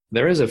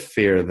There is a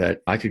fear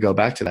that I could go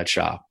back to that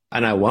shop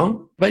and I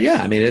won't. But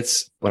yeah, I mean,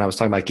 it's when I was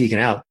talking about geeking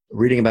out,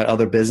 reading about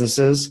other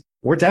businesses,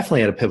 we're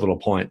definitely at a pivotal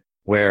point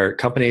where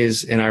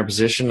companies in our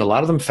position, a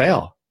lot of them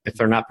fail if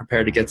they're not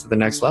prepared to get to the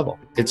next level.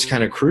 It's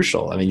kind of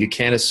crucial. I mean, you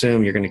can't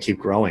assume you're going to keep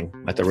growing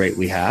at the rate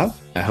we have.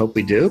 I hope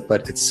we do,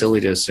 but it's silly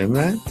to assume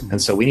that.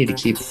 And so we need to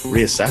keep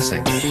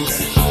reassessing.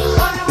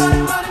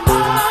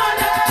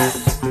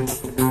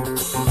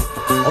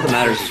 All that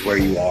matters is where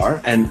you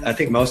are. And I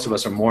think most of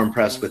us are more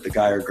impressed with the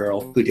guy or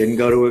girl who didn't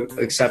go to an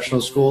exceptional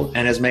school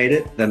and has made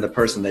it than the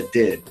person that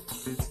did.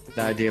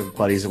 The idea of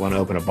buddies that want to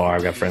open a bar.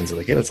 I've got friends that are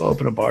like, hey, let's all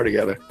open a bar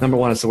together. Number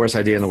one, it's the worst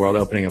idea in the world,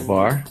 opening a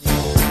bar.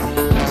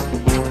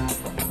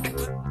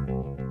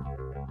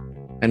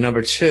 And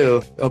number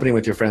two, opening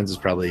with your friends is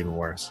probably even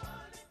worse.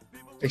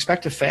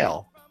 Expect to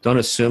fail. Don't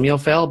assume you'll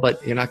fail,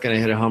 but you're not going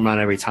to hit a home run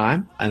every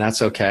time, and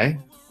that's okay.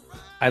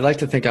 I like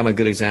to think I'm a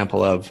good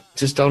example of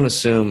just don't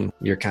assume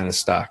you're kind of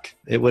stuck.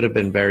 It would have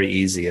been very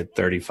easy at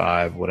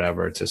 35,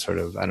 whatever, to sort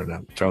of, I don't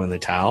know, throw in the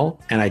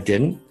towel. And I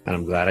didn't, and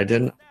I'm glad I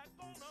didn't.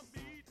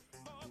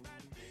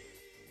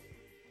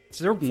 Is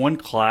there one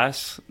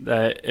class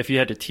that if you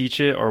had to teach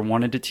it or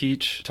wanted to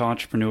teach to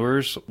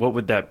entrepreneurs, what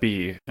would that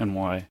be and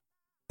why?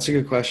 That's a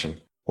good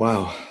question.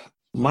 Wow.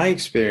 My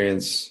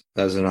experience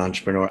as an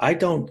entrepreneur, I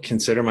don't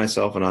consider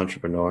myself an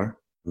entrepreneur,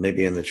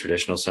 maybe in the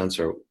traditional sense,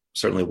 or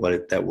certainly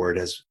what that word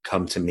has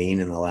come to mean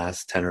in the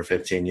last 10 or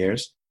 15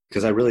 years,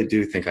 because I really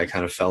do think I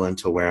kind of fell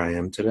into where I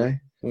am today.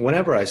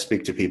 Whenever I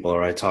speak to people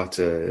or I talk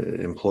to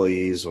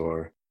employees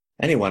or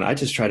anyone, I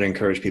just try to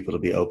encourage people to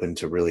be open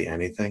to really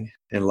anything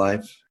in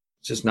life,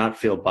 just not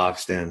feel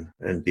boxed in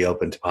and be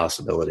open to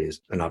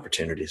possibilities and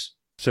opportunities.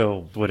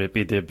 So would it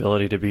be the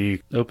ability to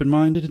be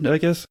open-minded, I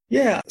guess?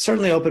 Yeah,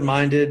 certainly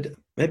open-minded,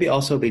 maybe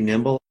also be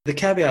nimble. The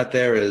caveat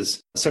there is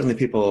certainly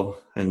people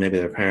and maybe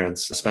their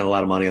parents spend a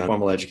lot of money on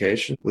formal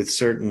education. With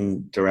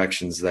certain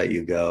directions that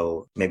you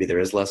go, maybe there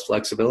is less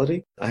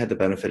flexibility. I had the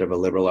benefit of a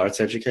liberal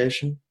arts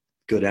education,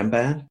 good and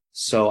bad.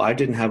 So I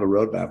didn't have a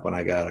roadmap when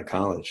I got out of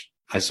college.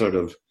 I sort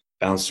of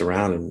bounced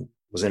around and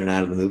was in and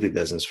out of the movie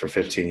business for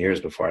 15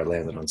 years before I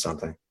landed on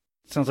something.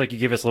 Sounds like you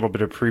gave us a little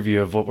bit of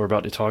preview of what we're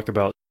about to talk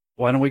about.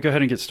 Why don't we go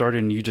ahead and get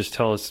started and you just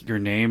tell us your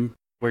name,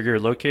 where you're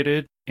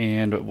located,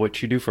 and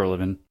what you do for a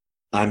living.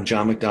 I'm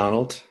John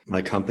McDonald.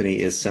 My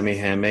company is Semi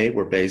Handmade.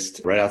 We're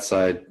based right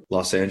outside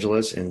Los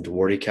Angeles in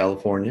Duarte,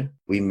 California.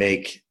 We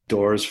make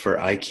doors for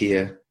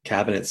IKEA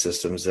cabinet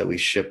systems that we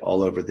ship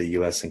all over the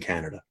US and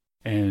Canada.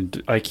 And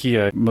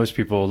IKEA, most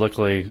people,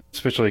 luckily,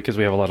 especially because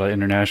we have a lot of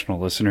international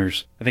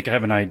listeners, I think I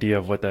have an idea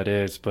of what that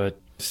is, but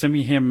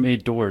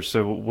semi-handmade doors.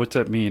 So what's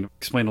that mean?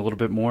 Explain a little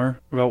bit more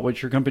about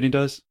what your company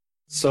does.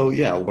 So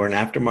yeah, we're an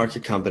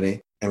aftermarket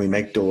company and we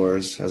make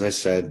doors, as I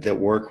said, that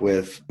work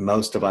with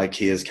most of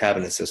IKEA's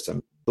cabinet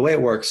system. The way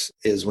it works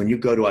is when you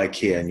go to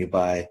IKEA and you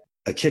buy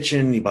a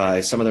kitchen, you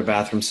buy some of their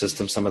bathroom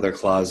systems, some of their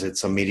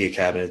closets, some media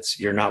cabinets,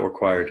 you're not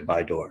required to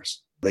buy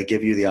doors. They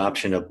give you the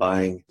option of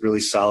buying really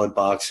solid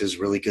boxes,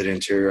 really good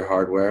interior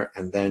hardware,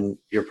 and then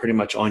you're pretty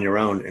much on your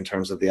own in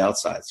terms of the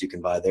outsides. You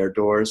can buy their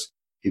doors.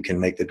 You can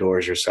make the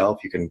doors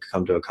yourself. You can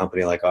come to a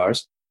company like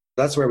ours.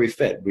 That's where we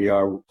fit. We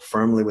are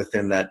firmly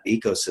within that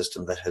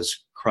ecosystem that has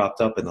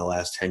cropped up in the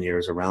last 10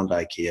 years around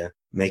IKEA,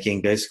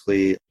 making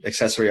basically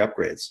accessory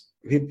upgrades.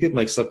 People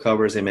make slip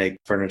covers, they make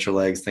furniture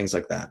legs, things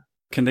like that.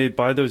 Can they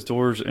buy those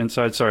doors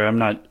inside? Sorry, I'm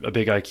not a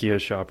big IKEA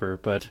shopper,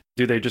 but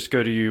do they just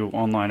go to you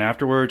online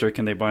afterwards, or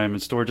can they buy them in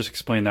store? Just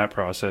explain that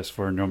process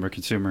for a normal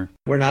consumer.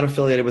 We're not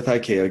affiliated with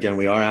IKEA. Again,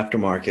 we are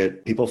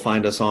aftermarket. People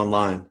find us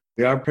online.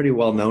 We are pretty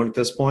well known at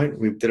this point.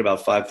 We did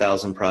about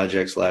 5,000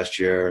 projects last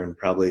year and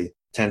probably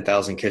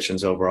 10,000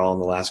 kitchens overall in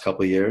the last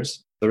couple of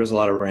years. There is a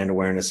lot of brand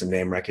awareness and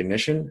name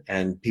recognition,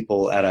 and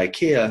people at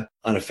IKEA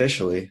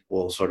unofficially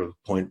will sort of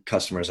point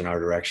customers in our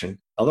direction.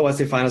 Otherwise,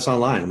 they find us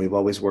online. We've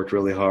always worked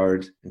really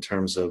hard in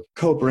terms of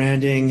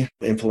co-branding,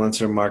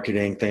 influencer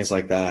marketing, things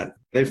like that.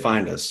 They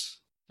find us.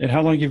 And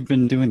how long have you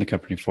been doing the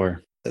company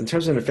for? In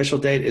terms of an official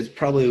date, it's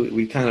probably,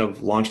 we kind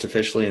of launched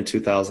officially in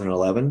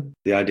 2011.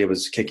 The idea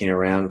was kicking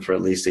around for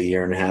at least a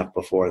year and a half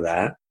before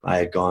that. I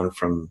had gone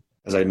from,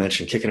 as I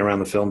mentioned, kicking around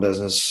the film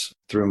business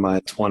through my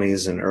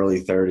 20s and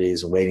early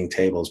 30s, waiting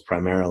tables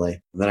primarily.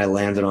 And then I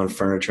landed on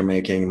furniture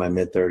making in my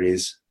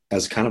mid-30s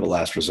as kind of a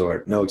last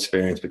resort. No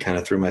experience, but kind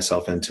of threw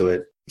myself into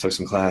it. Took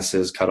some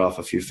classes, cut off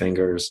a few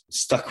fingers,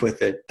 stuck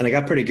with it. And I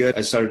got pretty good.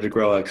 I started to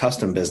grow a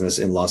custom business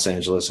in Los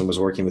Angeles and was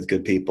working with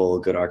good people,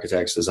 good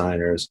architects,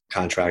 designers,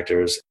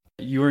 contractors.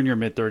 You were in your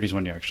mid-30s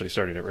when you actually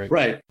started it, right?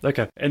 Right.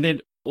 Okay. And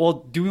then, well,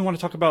 do we want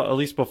to talk about at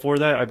least before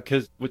that?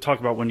 Because we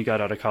talked about when you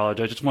got out of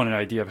college. I just want an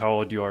idea of how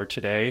old you are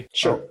today.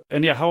 Sure.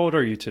 And yeah, how old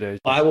are you today?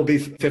 I will be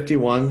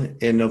 51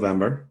 in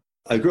November.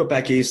 I grew up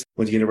back east,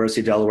 went to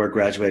University of Delaware,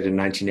 graduated in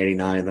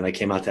 1989, and then I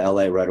came out to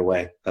LA right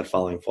away that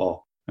following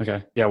fall.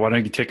 Okay. Yeah. Why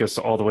don't you take us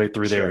all the way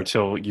through there Sure.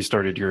 until you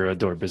started your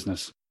door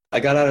business? I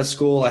got out of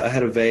school. I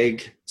had a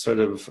vague sort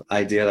of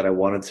idea that I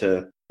wanted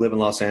to live in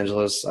Los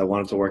Angeles. I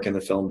wanted to work in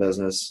the film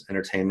business,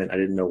 entertainment. I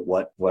didn't know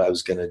what I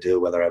was going to do,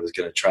 whether I was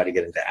going to try to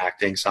get into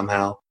acting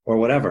somehow or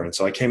whatever. And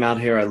so I came out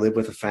here. I lived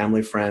with a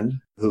family friend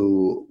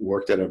who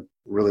worked at a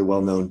really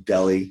well-known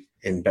deli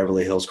in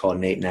Beverly Hills called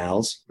Nate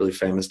Now's, really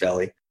famous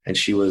deli. And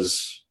she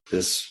was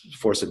this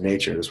force of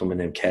nature, this woman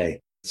named Kay.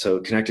 So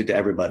connected to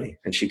everybody.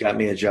 And she got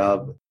me a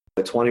job.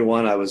 At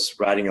 21, I was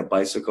riding a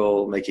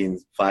bicycle, making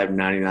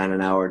 $5.99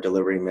 an hour,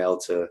 delivering mail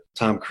to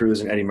Tom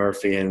Cruise and Eddie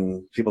Murphy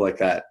and people like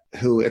that,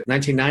 who at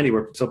 1990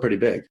 were still pretty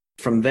big.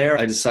 From there,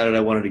 I decided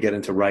I wanted to get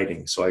into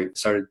writing. So I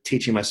started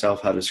teaching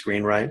myself how to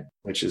screenwrite,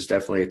 which is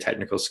definitely a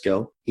technical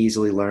skill,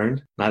 easily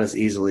learned, not as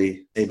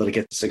easily able to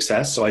get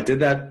success. So I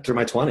did that through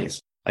my 20s.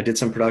 I did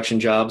some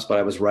production jobs, but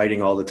I was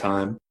writing all the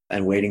time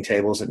and waiting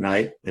tables at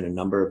night in a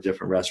number of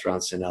different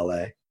restaurants in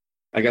LA.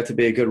 I got to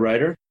be a good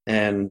writer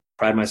and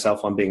pride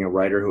myself on being a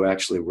writer who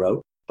actually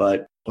wrote,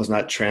 but was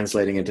not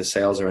translating into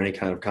sales or any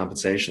kind of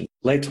compensation.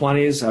 Late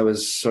 20s, I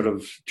was sort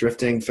of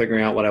drifting,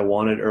 figuring out what I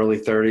wanted. Early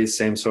 30s,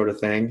 same sort of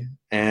thing.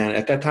 And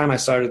at that time, I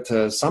started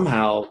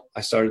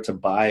to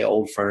buy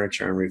old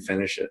furniture and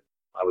refinish it.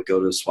 I would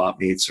go to swap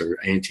meets or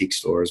antique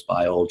stores,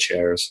 buy old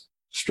chairs,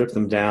 strip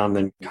them down,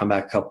 then come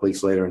back a couple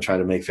weeks later and try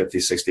to make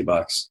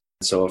 $50-$60.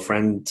 So a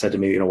friend said to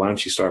me, why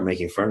don't you start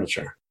making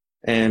furniture?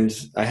 And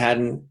I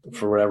hadn't,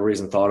 for whatever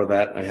reason, thought of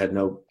that. I had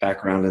no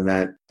background in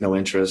that, no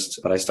interest,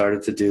 but I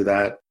started to do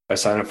that. I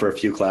signed up for a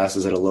few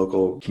classes at a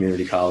local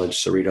community college.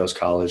 Cerritos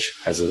College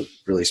has a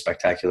really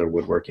spectacular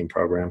woodworking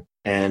program.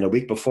 And a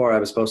week before I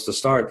was supposed to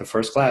start, the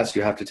first class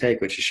you have to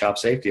take, which is shop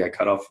safety, I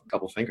cut off a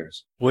couple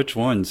fingers. Which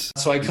ones?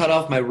 So I cut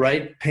off my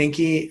right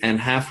pinky and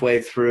halfway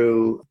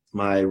through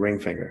my ring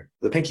finger.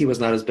 The pinky was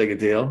not as big a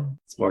deal.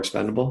 It's more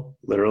expendable,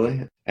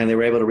 literally. And they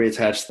were able to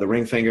reattach the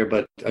ring finger,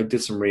 but I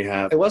did some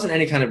rehab. It wasn't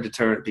any kind of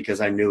deterrent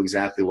because I knew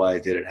exactly why I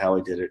did it, how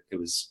I did it. It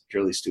was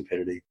purely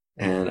stupidity.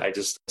 And I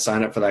just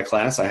signed up for that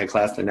class. I had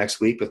class the next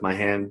week with my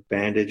hand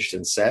bandaged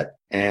and set,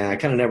 and I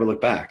kind of never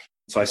looked back.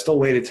 So I still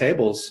waited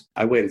tables.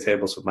 I waited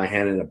tables with my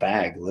hand in a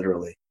bag,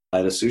 literally,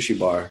 at a sushi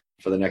bar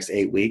for the next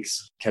 8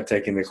 weeks, kept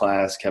taking the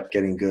class, kept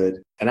getting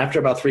good. And after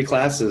about 3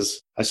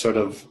 classes, I sort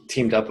of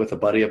teamed up with a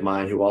buddy of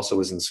mine who also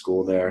was in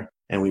school there,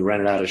 and we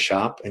rented out a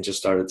shop and just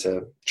started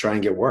to try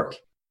and get work.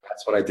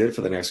 That's what I did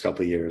for the next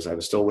couple of years. I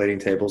was still waiting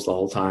tables the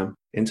whole time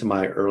into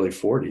my early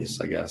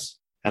 40s, I guess.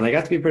 And I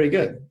got to be pretty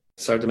good.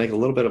 Started to make a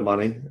little bit of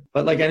money.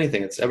 But like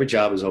anything, every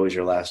job is always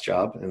your last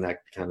job in that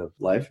kind of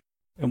life.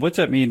 And what's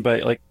that mean by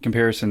like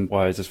comparison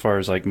wise as far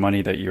as like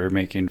money that you were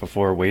making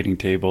before waiting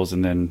tables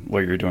and then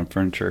what you're doing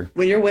furniture?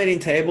 When you're waiting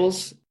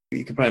tables,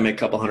 you could probably make a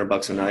couple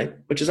 $100 a night,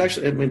 which is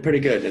actually, pretty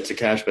good. It's a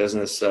cash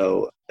business.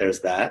 So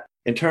there's that.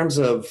 In terms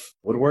of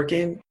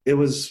woodworking, it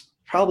was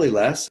probably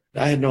less.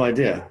 I had no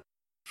idea.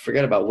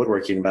 Forget about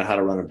woodworking, about how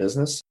to run a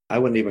business. I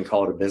wouldn't even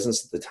call it a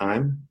business at the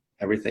time.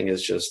 Everything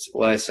is just,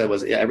 what I said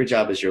was, every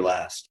job is your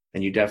last.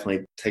 And you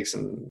definitely take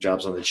some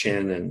jobs on the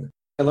chin. And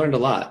I learned a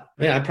lot.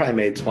 I probably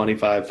made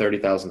 $25,000,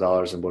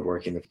 $30,000 in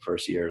woodworking the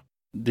first year.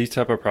 These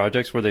type of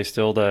projects, were they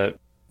still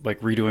like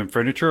redoing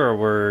furniture or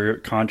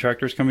were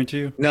contractors coming to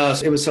you? No,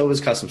 it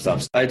was custom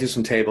stuff. I do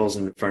some tables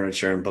and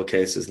furniture and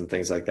bookcases and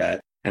things like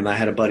that. And I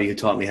had a buddy who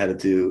taught me how to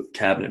do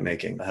cabinet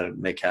making, how to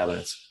make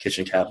cabinets,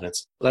 kitchen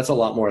cabinets. Well, that's a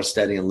lot more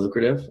steady and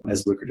lucrative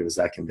as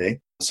that can be.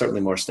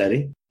 Certainly more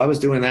steady. I was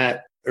doing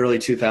that early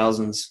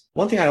 2000s.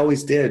 One thing I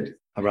always did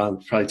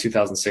around probably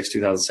 2006,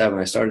 2007,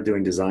 I started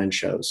doing design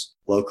shows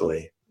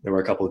locally. There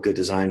were a couple of good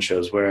design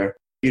shows where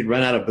you'd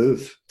rent out a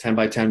booth, 10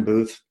 by 10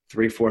 booth,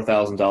 $3,000,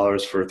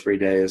 $4,000 for 3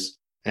 days.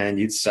 And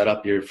you'd set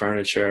up your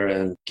furniture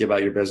and give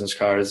out your business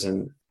cards.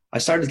 And I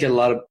started to get a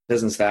lot of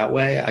business that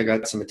way. I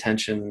got some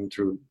attention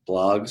through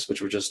blogs,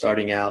 which were just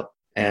starting out.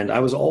 And I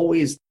was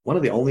always one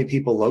of the only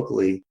people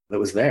locally that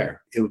was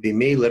there. It would be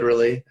me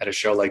literally at a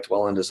show like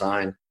Dwell on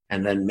Design,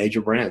 and then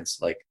major brands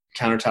like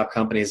countertop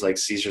companies like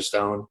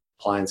Caesarstone,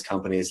 appliance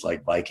companies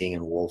like Viking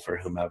and Wolf or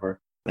whomever,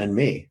 and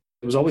me.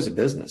 It was always a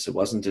business. It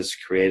wasn't this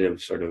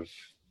creative sort of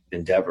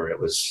endeavor. It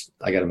was,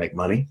 I got to make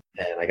money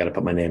and I got to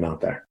put my name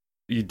out there.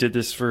 You did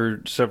this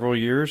for several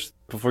years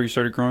before you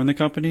started growing the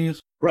companies?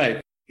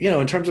 Right.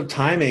 In terms of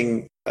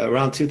timing,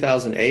 around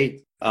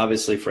 2008,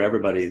 obviously for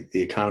everybody,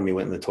 the economy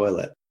went in the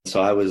toilet.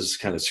 So I was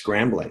kind of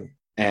scrambling.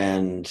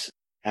 And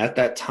at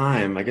that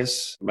time, I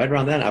guess right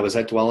around then, I was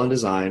at Dwell on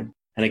Design.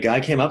 And a guy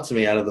came up to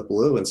me out of the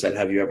blue and said,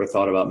 have you ever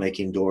thought about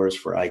making doors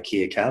for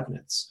IKEA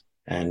cabinets?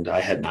 And I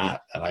had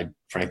not. And I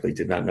frankly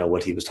did not know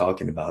what he was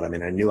talking about. I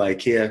knew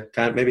IKEA,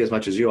 kind of maybe as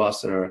much as you,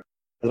 Austin, or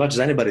as much as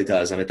anybody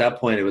does. At that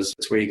point,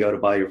 it's where you go to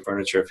buy your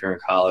furniture if you're in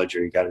college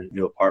or you got a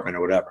new apartment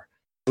or whatever.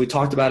 We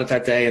talked about it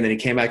that day, and then he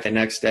came back the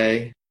next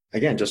day,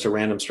 again, just a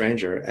random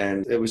stranger.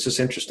 And it was just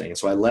interesting.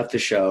 So I left the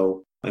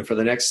show, and for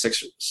the next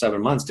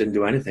 6-7 months, didn't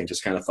do anything,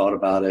 just kind of thought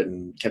about it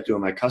and kept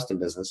doing my custom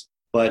business.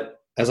 But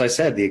as I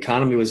said, the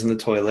economy was in the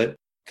toilet.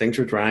 Things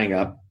were drying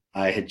up.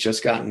 I had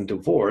just gotten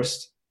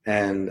divorced,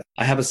 and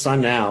I have a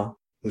son now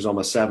who's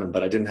almost 7,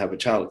 but I didn't have a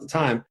child at the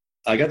time.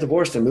 I got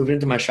divorced and moved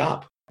into my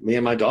shop. Me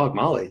and my dog,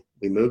 Molly,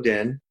 we moved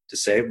in to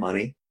save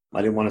money.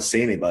 I didn't want to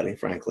see anybody,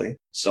 frankly.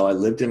 So I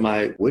lived in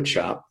my wood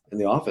shop in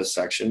the office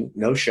section,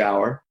 no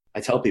shower. I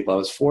tell people I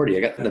was 40.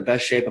 I got in the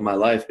best shape of my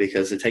life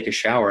because to take a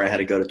shower, I had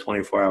to go to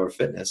 24-hour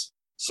fitness.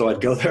 So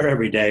I'd go there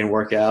every day and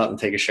work out and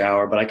take a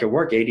shower, but I could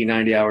work 80,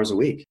 90 hours a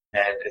week.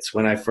 And it's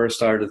when I first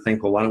started to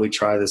think, well, why don't we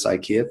try this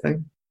IKEA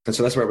thing? And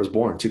so that's where I was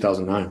born,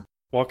 2009.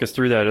 Walk us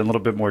through that in a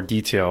little bit more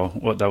detail,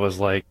 what that was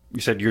like.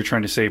 You said you're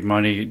trying to save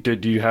money.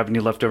 Do you have any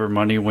leftover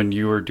money when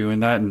you were doing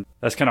that? And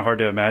that's kind of hard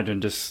to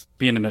imagine just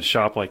being in a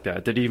shop like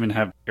that. Did it even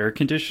have air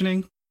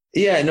conditioning?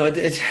 Yeah, no,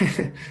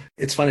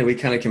 it's funny. We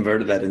kind of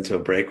converted that into a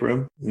break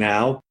room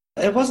now.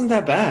 It wasn't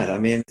that bad. I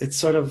mean, it's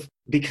sort of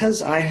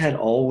because I'd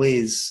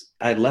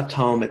left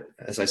home at,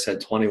 as I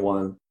said,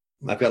 21.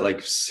 I've got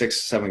like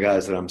 6, 7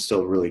 guys that I'm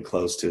still really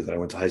close to that I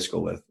went to high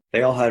school with.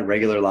 They all had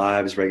regular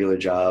lives, regular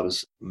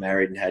jobs,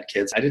 married and had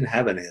kids. I didn't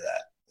have any of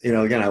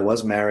that. Again, I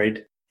was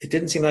married. It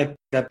didn't seem like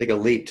that big a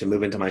leap to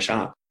move into my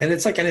shop. And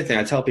it's like anything.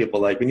 I tell people,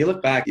 like, when you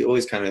look back, you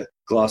always kind of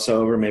gloss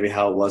over maybe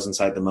how it was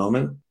inside the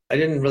moment. I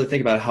didn't really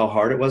think about how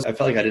hard it was. I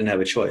felt like I didn't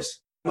have a choice.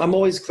 I'm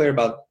always clear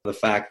about the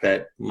fact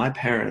that my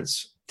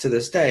parents, to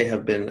this day,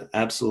 have been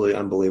absolutely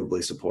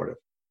unbelievably supportive,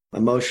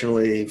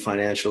 emotionally,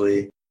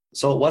 financially.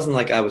 So it wasn't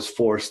like I was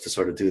forced to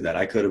sort of do that.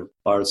 I could have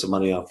borrowed some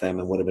money off them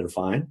and would have been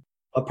fine.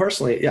 But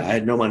personally, yeah, I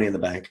had no money in the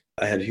bank.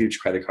 I had huge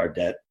credit card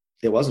debt.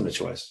 It wasn't a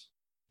choice.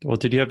 Well,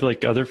 did you have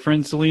like other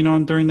friends to lean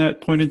on during that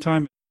point in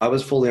time? I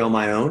was fully on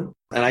my own.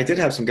 And I did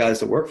have some guys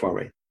that worked for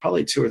me,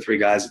 probably 2 or 3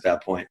 guys at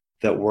that point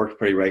that worked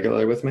pretty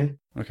regularly with me.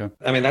 Okay.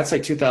 I mean, that's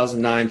like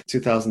 2009,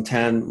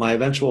 2010. My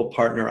eventual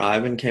partner,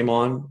 Ivan, came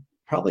on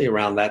probably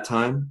around that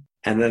time.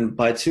 And then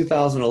by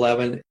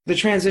 2011, the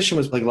transition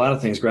was like a lot of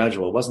things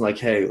gradual. It wasn't like,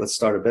 hey, let's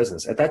start a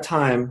business. At that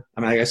time,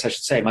 I mean, I guess I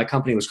should say my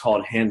company was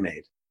called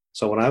Handmade.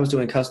 So when I was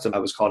doing custom, I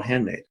was called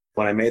Handmade.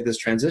 When I made this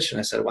transition,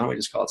 I said, why don't we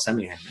just call it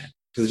semi-handmade?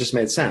 Because it just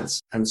made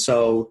sense. And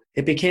so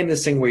it became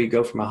this thing where you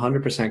go from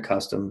 100%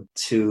 custom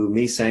to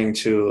me saying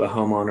to a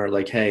homeowner,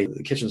 like, hey,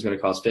 the kitchen's going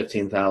to cost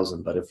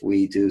 $15,000, but if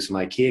we do some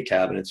IKEA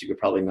cabinets, you could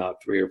probably knock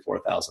 $3,000 or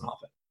 $4,000 off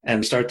it.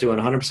 And start doing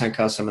 100%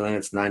 custom, and then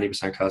it's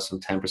 90% custom,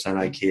 10%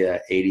 IKEA,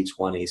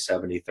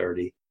 80-20,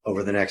 70-30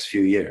 over the next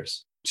few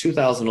years.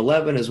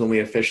 2011 is when we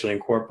officially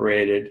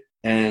incorporated,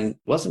 and it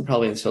wasn't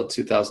probably until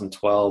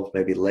 2012,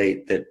 maybe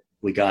late, that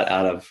we got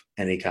out of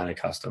any kind of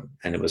custom,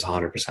 and it was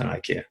 100%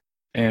 IKEA.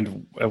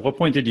 And at what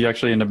point did you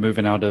actually end up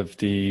moving out of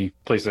the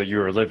place that you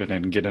were living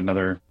in and get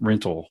another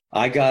rental?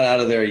 I got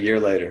out of there a year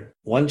later.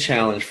 One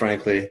challenge,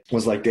 frankly,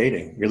 was like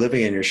dating. You're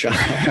living in your shop.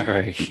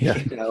 Right. Yeah.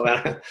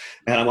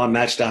 And I'm on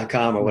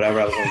Match.com or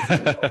whatever. I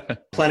was on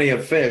Plenty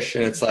of Fish.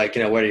 And it's like,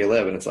 where do you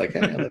live? And it's like,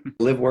 hey,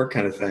 live, work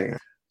kind of thing.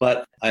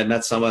 But I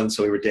met someone,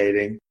 so we were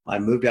dating. I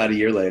moved out a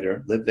year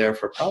later, lived there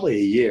for probably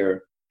a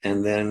year.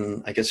 And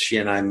then I guess she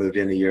and I moved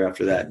in a year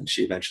after that. And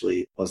she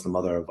eventually was the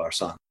mother of our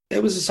son.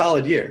 It was a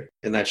solid year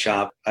in that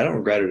shop. I don't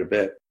regret it a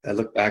bit. I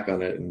look back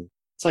on it and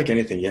it's like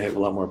anything. You have a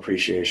lot more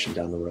appreciation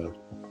down the road.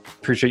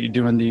 Appreciate you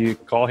doing the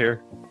call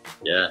here.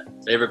 Yeah.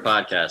 Favorite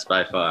podcast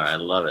by far. I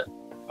love it.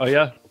 Oh,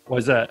 yeah?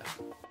 Why's that?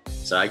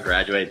 So I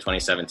graduated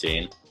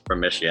 2017 from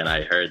Michigan.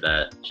 I heard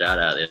that shout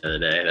out the other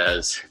day. That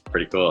was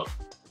pretty cool.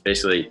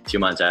 Basically, 2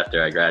 months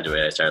after I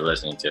graduated, I started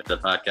listening to the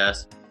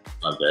podcast.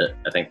 Loved it.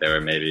 I think there were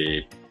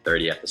maybe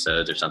 30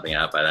 episodes or something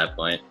out by that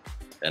point.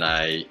 And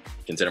I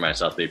consider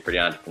myself to be pretty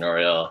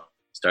entrepreneurial.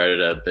 Started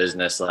a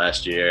business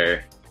last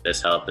year.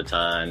 This helped a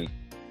ton.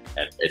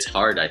 And it's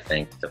hard, I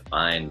think, to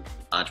find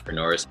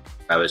entrepreneurs.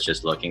 I was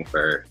just looking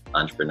for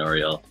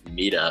entrepreneurial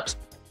meetups.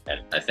 And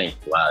I think,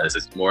 wow, this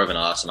is more of an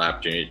awesome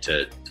opportunity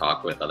to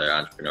talk with other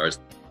entrepreneurs.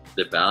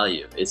 The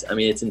value is,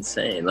 it's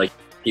insane. Like,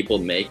 people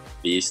make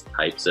these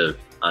types of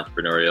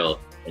entrepreneurial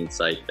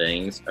insight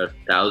things of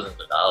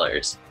thousands of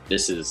dollars.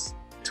 This is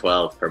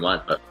 $12 per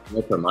month, but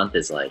 $12 per month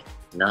is like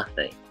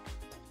nothing.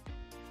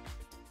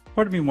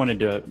 Part of me wanted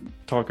to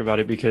talk about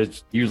it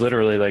because you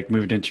literally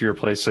moved into your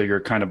place, so you're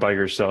kind of by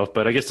yourself.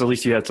 But I guess at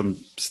least you had some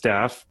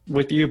staff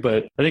with you.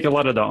 But I think a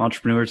lot of the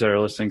entrepreneurs that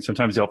are listening,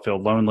 sometimes they'll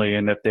feel lonely.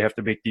 And if they have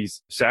to make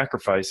these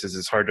sacrifices,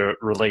 it's hard to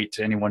relate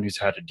to anyone who's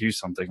had to do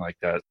something like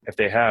that. If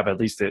they have, at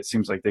least it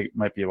seems like they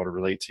might be able to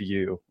relate to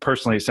you.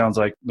 Personally, it sounds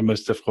like the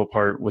most difficult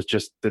part was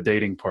just the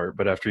dating part.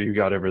 But after you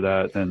got over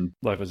that, then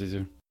life was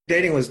easier.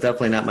 Dating was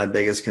definitely not my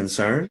biggest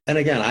concern. And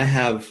again, I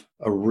have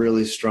a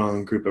really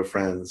strong group of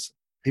friends.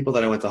 People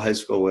that I went to high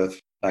school with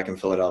back in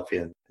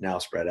Philadelphia and now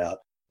spread out,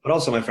 but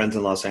also my friends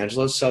in Los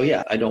Angeles. So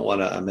yeah, I don't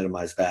want to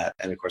minimize that.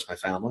 And of course, my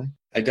family.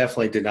 I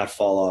definitely did not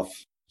fall off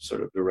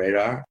sort of the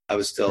radar. I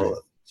was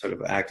still sort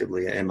of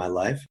actively in my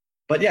life.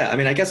 But yeah,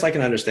 I guess I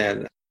can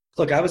understand.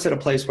 Look, I was at a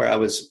place where I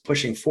was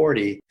pushing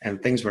 40 and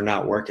things were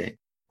not working.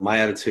 My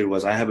attitude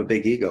was, I have a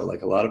big ego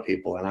like a lot of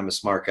people, and I'm a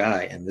smart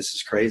guy, and this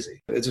is crazy.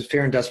 It's a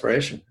fear and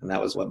desperation, and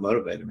that was what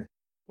motivated me.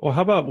 Well,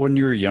 how about when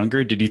you were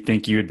younger? Did you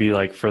think you would be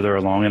further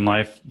along in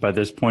life by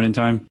this point in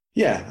time?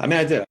 Yeah,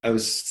 I did. I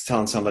was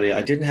telling somebody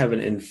I didn't have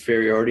an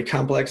inferiority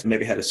complex,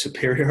 maybe had a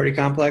superiority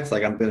complex,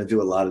 like I'm going to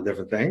do a lot of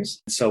different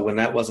things. So when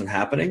that wasn't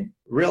happening,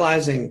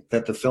 realizing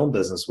that the film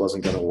business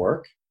wasn't going to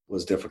work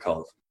was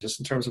difficult, just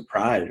in terms of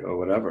pride or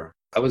whatever.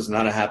 I was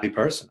not a happy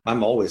person.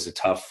 I'm always a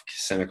tough,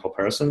 cynical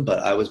person, but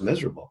I was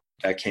miserable.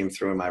 That came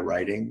through in my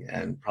writing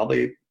and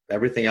probably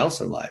everything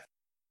else in life.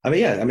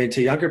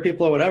 To younger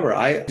people or whatever,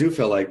 I do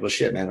feel like, well,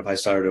 shit, man, if I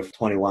started at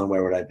 21,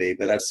 where would I be?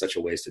 But that's such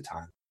a waste of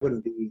time. I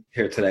wouldn't be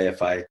here today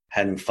if I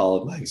hadn't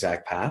followed my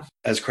exact path,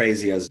 as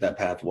crazy as that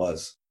path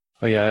was.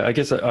 Oh, yeah. I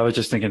guess I was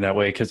just thinking that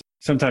way because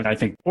sometimes I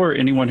think, or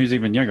anyone who's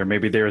even younger,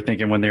 maybe they were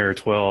thinking when they were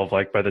 12,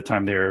 like by the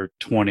time they're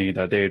 20,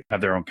 that they'd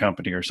have their own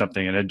company or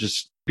something. And it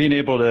just being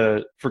able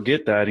to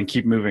forget that and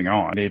keep moving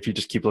on. If you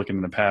just keep looking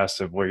in the past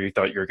of where you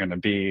thought you were going to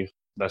be,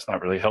 that's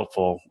not really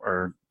helpful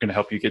or going to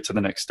help you get to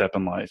the next step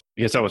in life.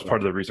 I guess that was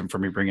part of the reason for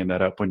me bringing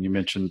that up when you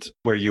mentioned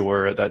where you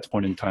were at that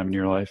point in time in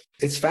your life.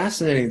 It's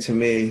fascinating to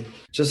me,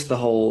 just the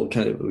whole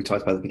kind of, we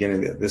talked about at the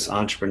beginning, this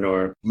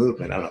entrepreneur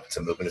movement. I don't know if it's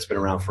a movement, it's been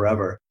around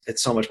forever.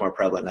 It's so much more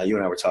prevalent now. You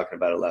and I were talking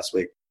about it last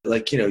week.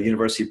 Like,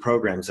 university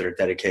programs that are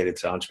dedicated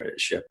to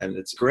entrepreneurship. And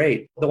it's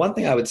great. The one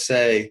thing I would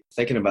say,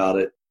 thinking about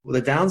it, well,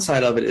 the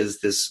downside of it is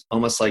this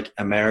almost like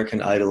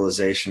American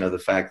idolization of the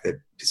fact that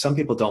some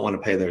people don't want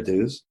to pay their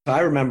dues.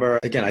 I remember,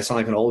 again, I sound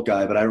like an old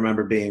guy, but I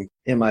remember being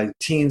in my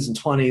teens and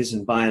 20s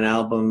and buying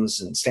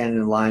albums and standing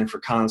in line for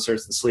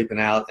concerts and sleeping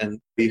out. And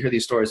you hear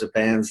these stories of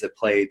bands that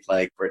played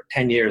like for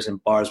 10 years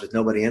in bars with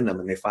nobody in them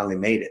and they finally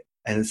made it.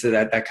 And so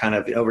that kind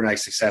of overnight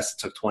success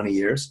that took 20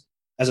 years.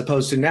 As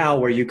opposed to now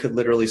where you could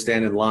literally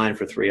stand in line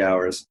for 3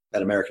 hours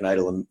at American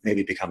Idol and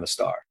maybe become a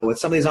star. But with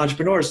some of these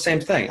entrepreneurs,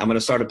 same thing. I'm going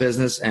to start a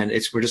business and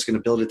we're just going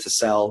to build it to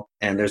sell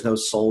and there's no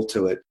soul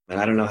to it. And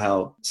I don't know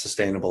how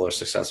sustainable or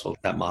successful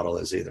that model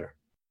is either.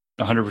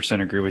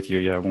 100% agree with you.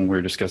 Yeah, when we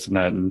were discussing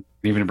that, and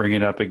even to bring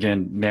it up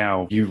again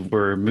now, you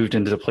were moved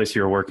into the place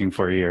you were working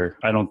for a year.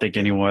 I don't think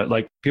anyone,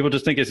 like, people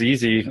just think it's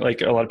easy.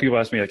 Like, a lot of people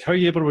ask me, like, how are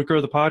you able to grow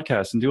the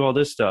podcast and do all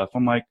this stuff?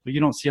 I'm like, well, you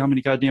don't see how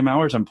many goddamn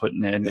hours I'm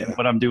putting in and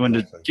what I'm doing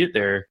to get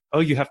there. Oh,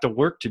 you have to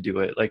work to do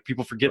it. Like,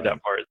 people forget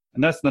that part.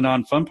 And that's the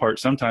non-fun part.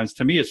 Sometimes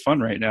to me, it's fun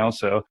right now.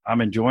 So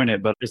I'm enjoying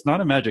it, but it's not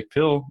a magic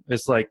pill.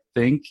 It's like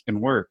think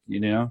and work,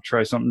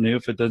 try something new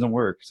if it doesn't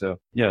work. So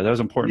yeah, that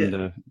was important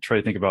to try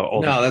to think about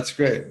all that. No, that's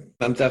great.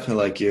 I'm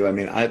definitely like you. I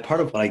mean,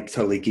 part of what I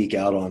totally geek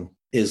out on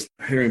is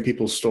hearing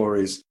people's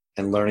stories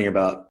and learning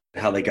about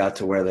how they got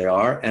to where they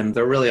are. And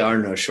there really are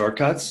no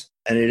shortcuts.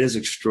 And it is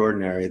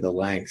extraordinary the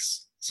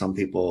lengths some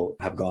people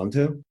have gone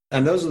to.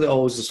 And those are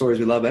always the stories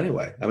we love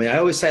anyway. I mean, I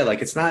always say,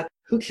 like, it's not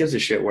who gives a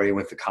shit where you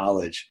went to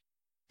college.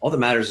 All that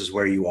matters is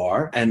where you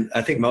are. And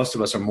I think most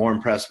of us are more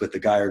impressed with the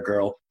guy or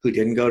girl who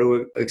didn't go to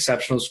an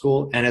exceptional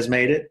school and has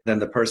made it than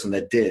the person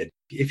that did.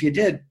 If you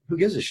did, who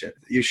gives a shit?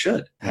 You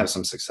should have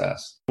some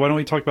success. Why don't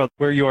we talk about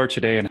where you are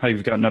today and how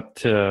you've gotten up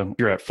to,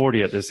 you're at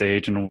 40 at this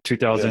age in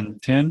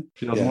 2010,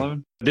 2011?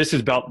 Yeah. This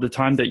is about the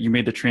time that you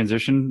made the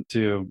transition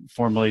to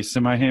formally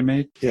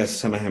Semi-Handmade? Yes,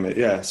 Semi-Handmade.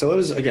 Yeah. So it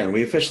was, again,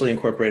 we officially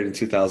incorporated in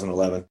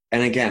 2011.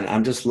 And again, I'm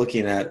actually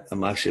looking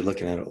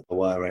at it a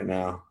while right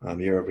now,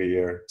 year over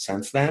year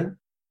since then.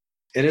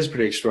 It is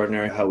pretty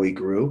extraordinary how we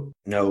grew.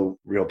 No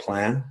real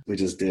plan. We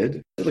just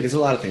did. Look, it's a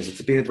lot of things. It's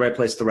to be at the right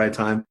place at the right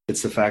time.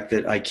 It's the fact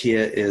that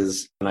IKEA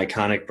is an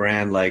iconic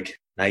brand like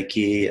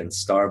Nike and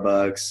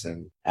Starbucks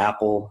and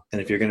Apple.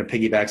 And if you're going to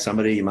piggyback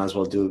somebody, you might as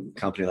well do a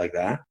company like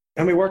that.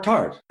 And we worked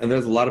hard. And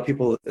there's a lot of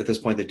people at this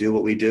point that do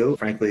what we do.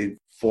 Frankly,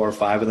 4 or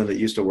 5 of them that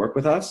used to work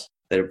with us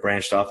that have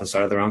branched off and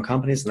started their own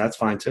companies. And that's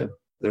fine too.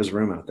 There's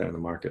room out there in the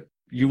market.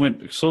 You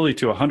went slowly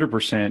to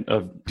 100%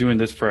 of doing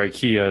this for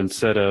IKEA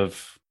instead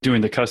of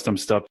doing the custom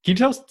stuff. Can you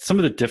tell us some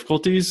of the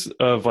difficulties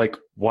of like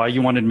why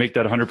you wanted to make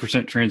that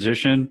 100%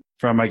 transition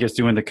from, I guess,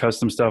 doing the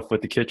custom stuff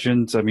with the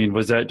kitchens? I mean,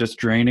 was that just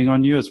draining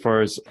on you as far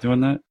as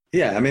doing that?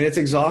 Yeah, I mean, it's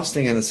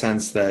exhausting in the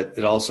sense that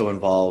it also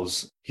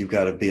involves you've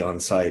got to be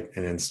on site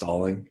and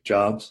installing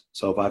jobs.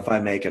 So if I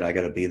make it, I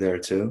got to be there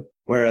too.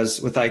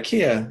 Whereas with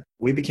IKEA,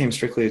 we became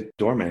strictly a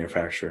door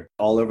manufacturer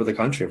all over the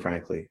country,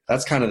 frankly.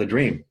 That's kind of the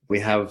dream. We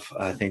have,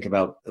 I think,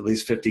 about at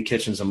least 50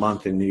 kitchens a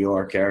month in New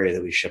York area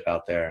that we ship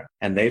out there.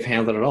 And they've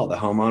handled it all. The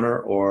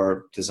homeowner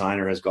or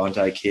designer has gone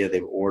to IKEA.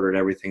 They've ordered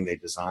everything. They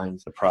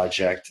designed the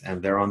project,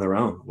 and they're on their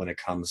own when it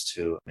comes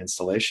to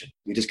installation.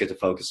 We just get to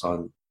focus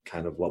on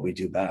kind of what we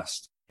do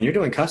best. And you're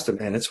doing custom,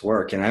 and it's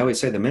work. And I always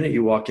say the minute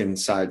you walk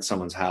inside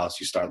someone's house,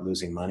 you start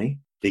losing money.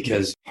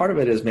 Because part of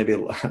it is maybe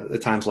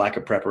at times lack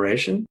of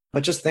preparation,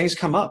 but just things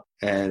come up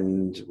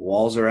and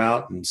walls are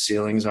out and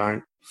ceilings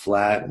aren't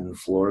flat and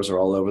floors are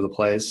all over the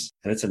place.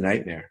 And it's a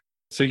nightmare.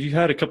 So you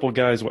had a couple of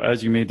guys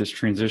as you made this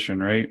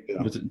transition, right?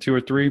 Yeah. Was it 2 or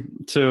 3?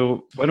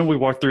 So why don't we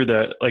walk through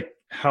that, like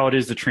how it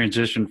is the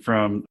transition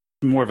from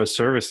more of a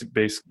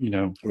service-based,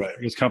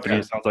 this company,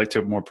 it sounds like,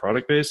 to more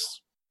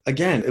product-based?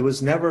 Again,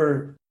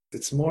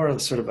 it's more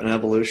sort of an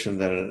evolution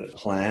than a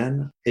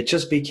plan. It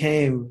just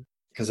became...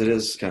 because it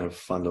is kind of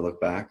fun to look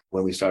back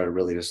when we started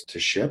really just to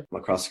ship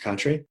across the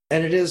country.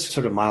 And it is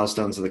sort of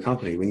milestones of the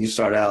company. When you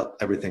start out,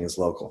 everything is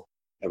local.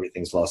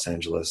 Everything's Los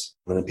Angeles.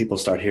 And then people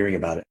start hearing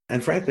about it.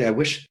 And frankly, I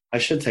wish I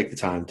should take the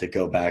time to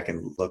go back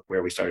and look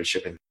where we started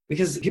shipping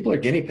because people are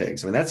guinea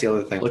pigs. I mean, that's the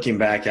other thing. Looking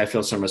back, I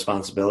feel some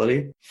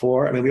responsibility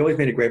for, we always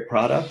made a great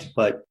product,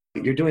 but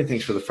you're doing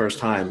things for the first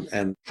time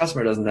and the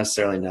customer doesn't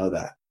necessarily know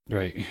that.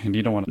 Right. And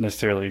you don't want to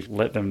necessarily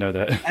let them know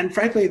that. And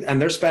frankly,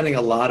 and they're spending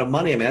a lot of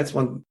money. I mean, that's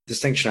one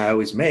distinction I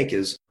always make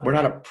is we're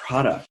not a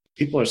product.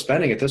 People are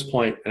spending at this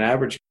point, an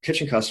average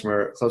kitchen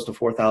customer close to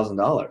 $4,000.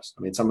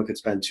 I mean, someone could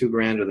spend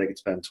 $2,000 or they could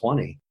spend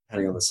 20,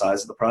 depending on the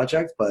size of the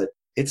project, but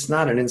it's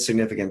not an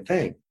insignificant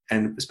thing.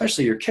 And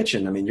especially your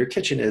kitchen. I mean, your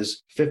kitchen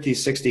is 50,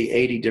 60,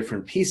 80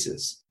 different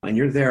pieces. And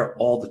you're there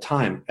all the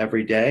time,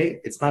 every day.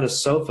 It's not a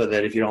sofa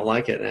that if you don't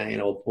like it,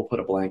 we'll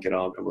put a blanket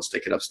on and we'll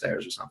stick it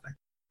upstairs or something.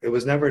 It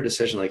was never a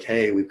decision like,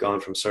 hey, we've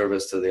gone from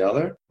service to the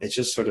other. It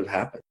just sort of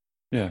happened.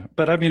 Yeah.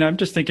 But I mean, I'm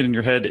just thinking in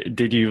your head,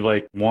 did you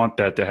like want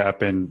that to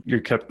happen?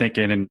 You kept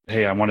thinking, and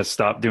hey, I want to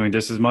stop doing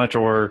this as much,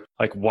 or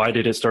like, why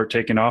did it start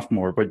taking off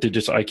more? But did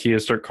just IKEA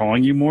start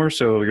calling you more?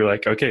 So you're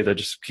like, okay, that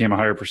just became a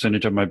higher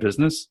percentage of my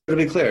business. To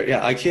be clear,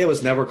 yeah, IKEA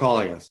was never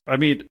calling us.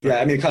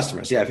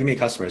 Customers. Yeah. If you mean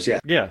customers, yeah.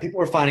 Yeah. People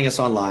were finding us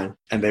online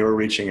and they were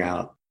reaching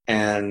out,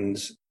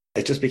 and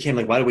it just became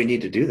like, why do we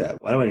need to do that?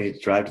 Why do I need to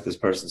drive to this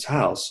person's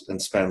house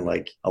and spend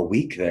like a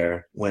week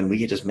there when we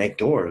could just make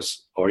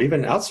doors or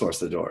even outsource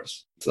the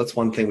doors? So that's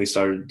one thing we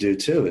started to do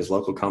too, is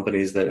local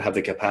companies that have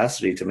the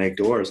capacity to make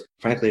doors,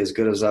 frankly, as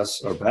good as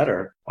us or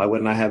better. Why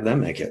wouldn't I have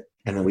them make it?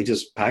 And then we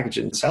just package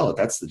it and sell it.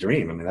 That's the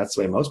dream. I mean, that's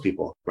the way most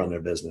people run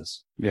their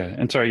business. Yeah.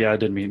 And sorry, I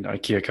didn't mean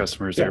IKEA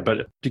customers there,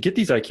 but to get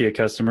these IKEA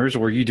customers,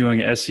 were you doing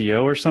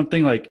SEO or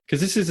something? Like,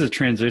 because this is a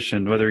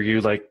transition, whether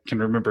you like can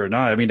remember or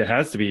not. I mean, it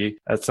has to be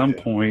at some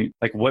point,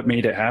 like what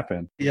made it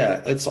happen?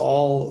 Yeah, it's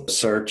all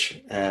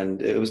search,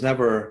 and it was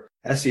never,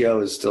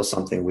 SEO is still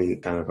something we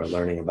kind of are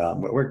learning about.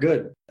 We're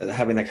good at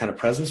having that kind of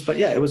presence, but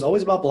yeah, it was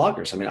always about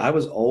bloggers. I mean, I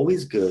was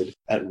always good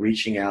at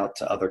reaching out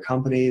to other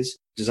companies,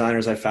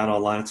 designers I found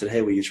online and said,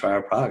 hey, will you try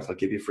our product? I'll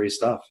give you free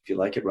stuff. If you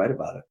like it, write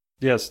about it.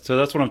 Yes. So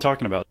that's what I'm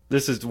talking about.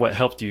 This is what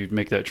helped you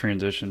make that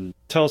transition.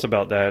 Tell us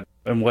about that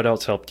and what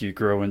else helped you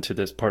grow into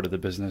this part of the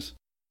business.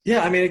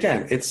 Yeah. I mean,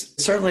 again,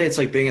 it's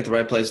like being at the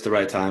right place at the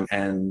right time.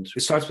 And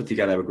it starts with, you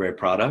got to have a great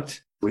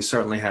product. We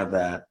certainly have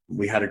that.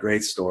 We had a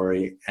great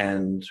story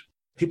and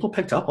people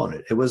picked up on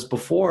it. It was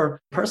before,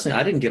 personally,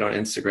 I didn't get on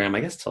Instagram, I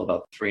guess, till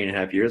about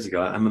 3.5 years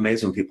ago. I'm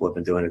amazed when people have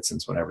been doing it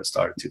since whenever it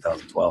started,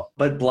 2012.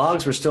 But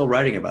blogs were still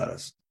writing about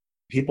us.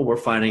 People were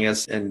finding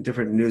us in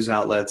different news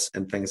outlets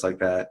and things like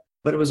that.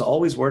 But it was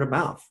always word of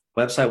mouth.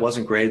 Website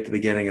wasn't great at the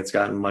beginning. It's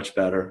gotten much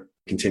better,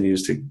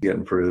 continues to get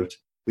improved.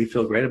 We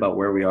feel great about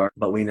where we are,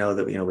 but we know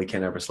that, we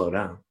can't ever slow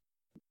down.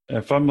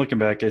 If I'm looking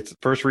back, it's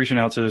first reaching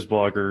out to those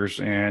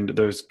bloggers and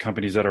those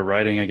companies that are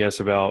writing, I guess,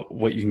 about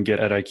what you can get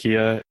at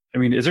IKEA. I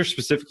mean, is there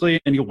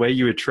specifically any way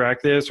you would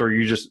track this, or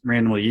you just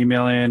randomly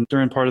email in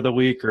during part of the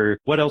week, or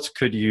what else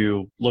could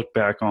you look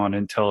back on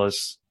and tell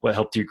us what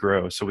helped you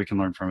grow so we can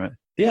learn from it?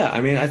 Yeah, I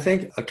mean, I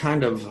think a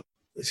kind of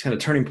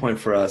turning point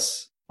for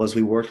us was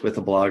we worked with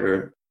a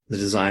blogger, the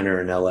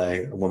designer in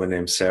LA, a woman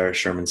named Sarah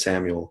Sherman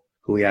Samuel,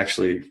 who we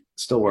actually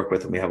still work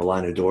with, and we have a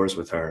line of doors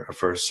with her, our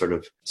first sort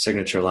of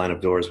signature line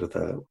of doors with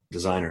a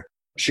designer.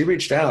 She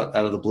reached out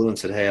of the blue and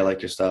said, hey, I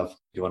like your stuff.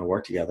 Do you want to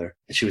work together?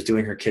 And she was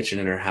doing her kitchen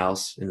in her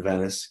house in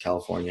Venice,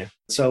 California.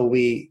 So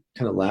we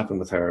kind of laughing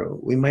with her.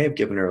 We may have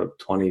given her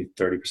 20,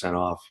 30%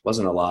 off.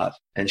 Wasn't a lot.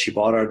 And she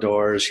bought our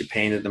doors. She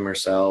painted them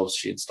herself.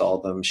 She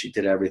installed them. She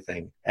did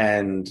everything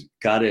and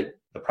got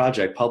the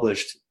project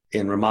published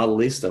in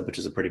Remodelista, which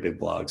is a pretty big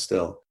blog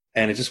still.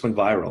 And it just went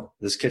viral.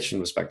 This kitchen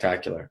was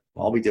spectacular.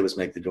 All we did was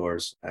make the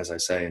doors, as I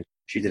say, and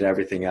she did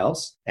everything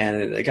else.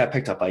 And it got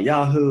picked up by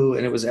Yahoo,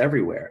 and it was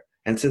everywhere.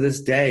 And to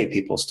this day,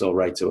 people still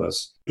write to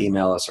us,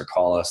 email us, or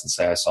call us and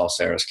say, I saw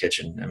Sarah's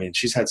kitchen. I mean,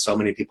 she's had so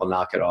many people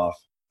knock it off,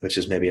 which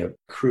is maybe a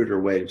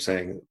cruder way of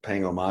saying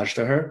paying homage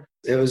to her.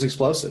 It was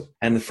explosive.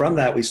 And from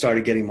that, we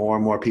started getting more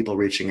and more people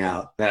reaching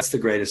out. That's the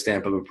greatest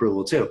stamp of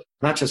approval, too.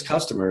 Not just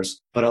customers,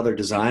 but other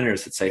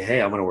designers that say,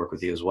 hey, I want to work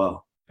with you as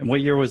well. And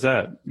what year was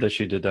that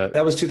she did that?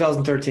 That was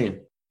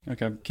 2013.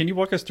 Okay. Can you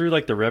walk us through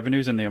like the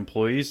revenues and the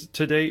employees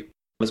to date?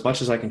 As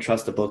much as I can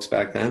trust the books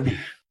back then,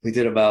 we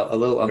did a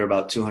little under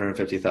about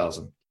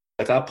 250,000.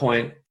 At that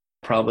point,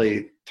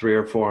 probably 3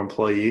 or 4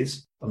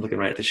 employees. I'm looking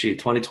right at the sheet.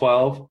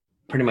 2012,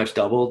 pretty much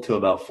doubled to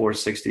about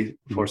 460,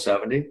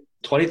 470.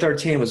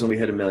 2013 was when we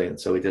hit $1 million.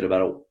 So we did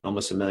about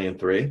almost $1.3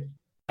 million.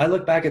 I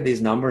look back at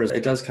these numbers,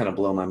 it does kind of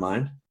blow my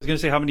mind. I was going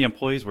to say, how many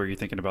employees were you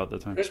thinking about at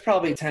the time? There's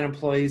probably 10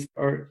 employees,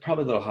 or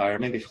probably a little higher,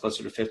 maybe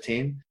closer to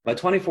 15. By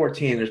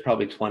 2014, there's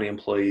probably 20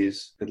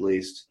 employees at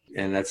least,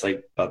 and that's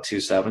like about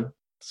 2.7.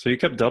 So you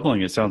kept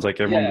doubling, it sounds like,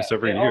 almost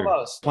every year.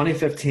 Almost.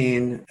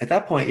 2015, at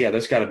that point,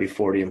 there's got to be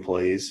 40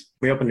 employees.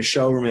 We opened a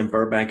showroom in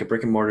Burbank, a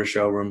brick and mortar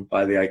showroom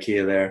by the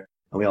IKEA there.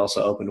 And we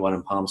also opened one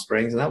in Palm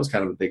Springs, and that was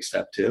kind of a big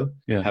step too,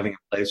 having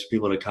a place for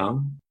people to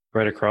come.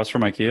 Right across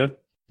from IKEA?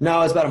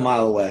 No, it's about a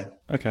mile away.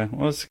 Okay,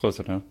 well, it's close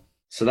enough.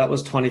 So that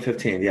was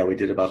 2015. Yeah, we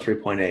did about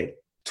 3.8.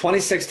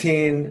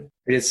 2016,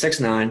 we did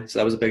 6.9, so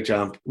that was a big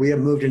jump. We have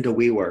moved into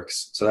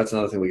WeWorks, so that's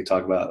another thing we could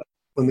talk about.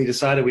 When we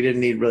decided we didn't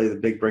need really the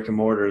big brick and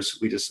mortars,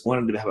 we just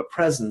wanted to have a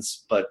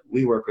presence, but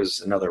WeWork was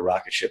another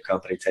rocket ship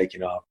company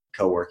taking off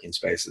co-working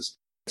spaces.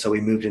 So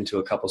we moved into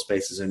a couple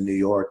spaces in New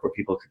York where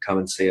people could come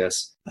and see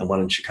us, and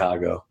one in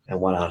Chicago and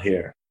one out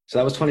here. So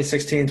that was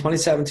 2016.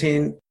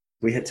 2017,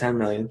 We hit 10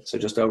 million, so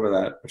just over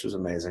that, which was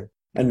amazing.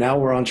 And now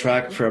we're on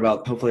track for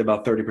hopefully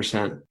about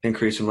 30%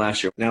 increase from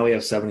last year. Now we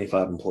have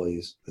 75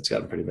 employees. It's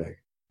gotten pretty big.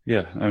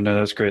 Yeah, I know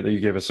that's great that you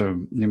gave us a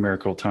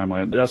numerical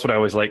timeline. That's what I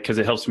always like because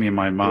it helps me in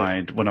my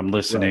mind when I'm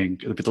listening.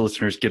 Right. The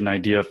listeners get an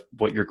idea of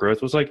what your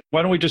growth was like.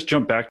 Why don't we just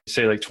jump back to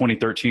say like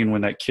 2013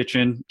 when that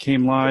kitchen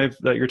came live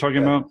that you're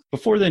talking about?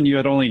 Before then, you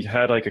had only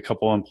had like a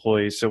couple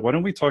employees. So why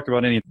don't we talk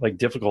about any like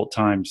difficult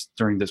times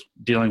during this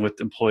dealing with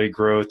employee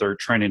growth or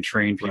trying to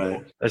train people?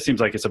 Right. That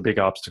seems like it's a big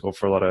obstacle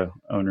for a lot of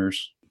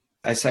owners.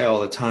 I say all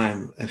the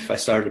time, if I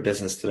started a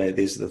business today,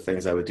 these are the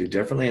things I would do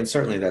differently. And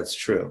certainly that's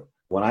true.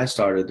 When I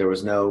started, there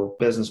was no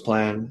business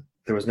plan.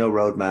 There was no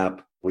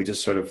roadmap. We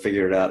just sort of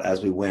figured it out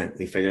as we went.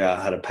 We figured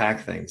out how to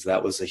pack things.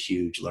 That was a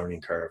huge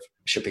learning curve.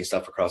 Shipping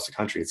stuff across the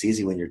country. It's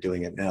easy when you're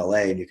doing it in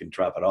LA and you can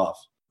drop it off.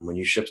 When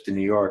you ship to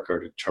New York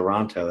or to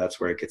Toronto, that's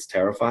where it gets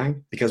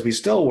terrifying. Because we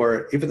still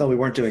were, even though we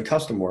weren't doing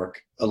custom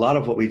work, a lot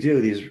of what we do,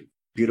 these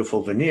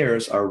beautiful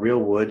veneers are real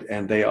wood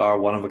and they are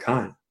one of a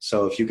kind.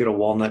 So if you get a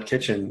walnut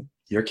kitchen,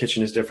 your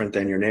kitchen is different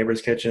than your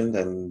neighbor's kitchen,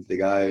 than the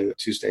guy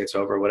 2 states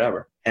over,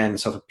 whatever. And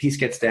so if a piece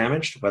gets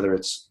damaged, whether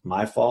it's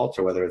my fault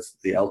or whether it's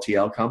the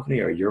LTL company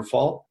or your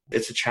fault,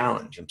 it's a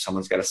challenge. And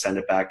someone's got to send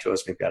it back to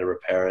us. We've got to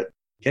repair it.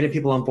 Getting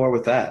people on board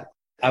with that.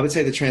 I would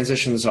say the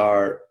transitions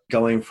are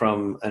going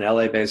from an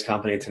LA-based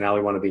company to now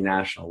we want to be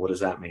national. What does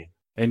that mean?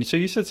 And so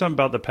you said something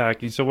about the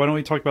packing. So why don't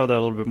we talk about that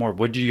a little bit more?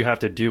 What did you have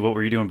to do? What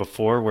were you doing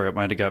before where it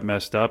might have got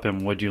messed up?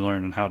 And what did you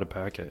learn on how to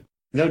pack it?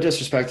 No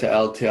disrespect to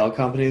LTL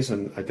companies,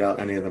 and I doubt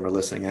any of them are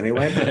listening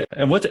anyway.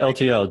 And what's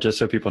LTL, just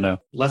so people know?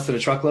 Less than a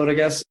truckload, I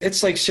guess.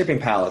 It's like shipping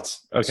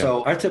pallets. Okay.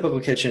 So our typical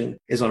kitchen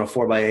is on a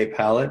 4x8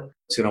 pallet.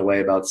 It's going to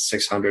weigh about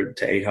 600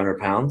 to 800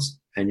 pounds,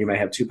 and you may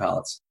have 2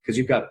 pallets because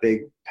you've got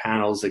big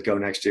panels that go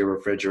next to your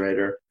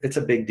refrigerator. It's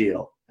a big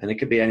deal, and it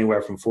could be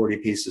anywhere from 40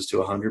 pieces to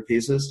 100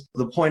 pieces.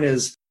 The point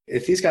is,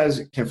 if these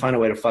guys can find a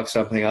way to fuck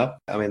something up,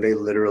 I mean, they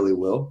literally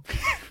will.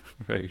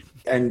 Right.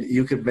 And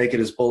you could make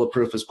it as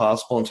bulletproof as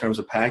possible in terms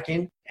of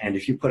packing. And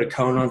if you put a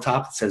cone on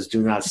top that says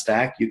do not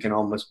stack, you can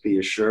almost be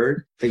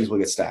assured things will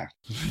get stacked.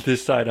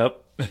 This side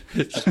up.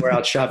 We're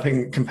out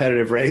shopping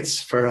competitive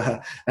rates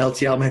for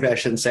LTL. Maybe I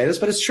shouldn't say this,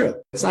 but it's true.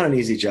 It's not an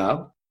easy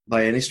job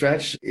by any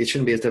stretch. It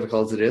shouldn't be as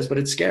difficult as it is, but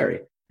it's scary.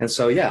 And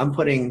so, yeah, I'm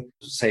putting,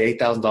 say,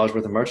 $8,000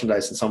 worth of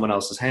merchandise in someone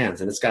else's hands,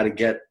 and it's got to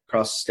get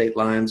across state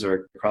lines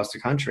or across the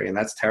country. And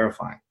that's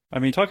terrifying. I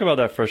mean, talk about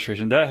that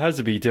frustration. That has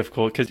to be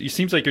difficult because it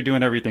seems like you're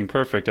doing everything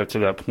perfect up to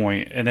that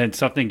point, and then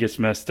something gets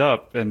messed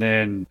up, and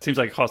then it seems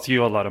like it costs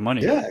you a lot of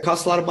money. Yeah, it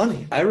costs a lot of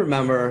money. I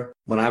remember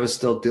when I was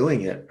still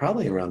doing it,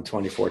 probably around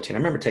 2014, I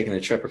remember taking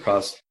a trip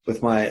across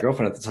with my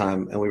girlfriend at the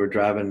time, and we were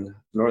driving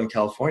Northern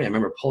California. I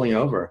remember pulling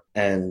over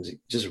and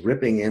just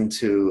ripping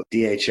into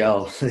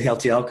DHL, the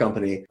LTL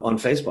company, on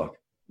Facebook.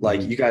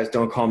 Like, you guys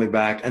don't call me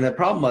back. And the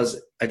problem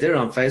was I did it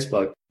on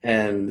Facebook,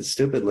 and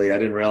stupidly, I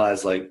didn't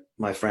realize like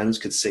my friends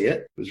could see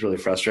it. It was really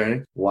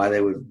frustrating why they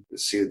would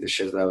see the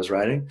shit that I was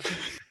writing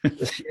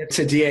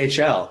to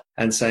DHL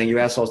and saying, you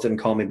assholes didn't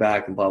call me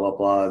back and blah, blah,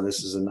 blah. And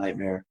this is a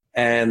nightmare.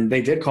 And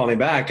they did call me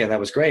back, and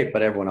that was great,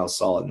 but everyone else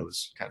saw it, and it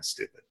was kind of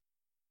stupid.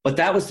 But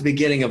that was the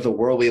beginning of the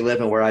world we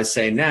live in, where I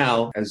say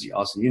now, as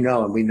Austin, you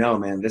know, and we know,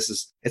 man,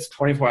 it's a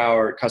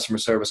 24-hour customer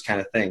service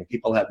kind of thing.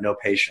 People have no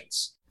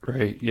patience.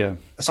 Right. Yeah.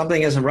 If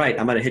something isn't right,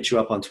 I'm going to hit you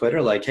up on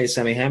Twitter like, hey,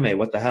 Semi Hame,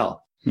 what the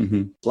hell?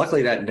 Mm-hmm.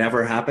 Luckily, that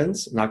never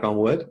happens, knock on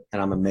wood,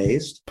 and I'm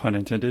amazed. Pun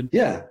intended.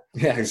 Yeah,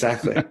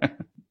 exactly.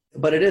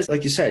 But it is,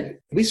 like you said,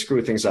 we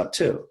screw things up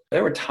too.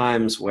 There were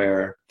times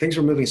where things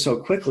were moving so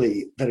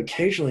quickly that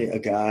occasionally a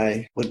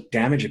guy would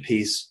damage a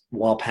piece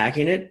while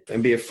packing it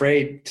and be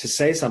afraid to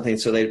say something,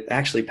 so they'd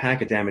actually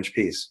pack a damaged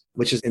piece,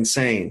 which is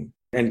insane.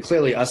 And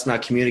clearly us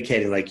not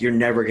communicating, like, you're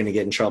never going to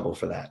get in trouble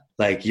for that.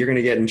 Like, you're going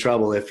to get in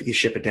trouble if you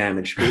ship a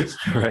damaged piece.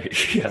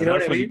 Right. Yeah, you know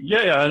what I mean?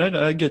 Yeah,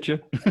 I get you.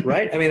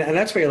 Right? I mean, and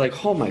that's where you're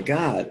like, oh my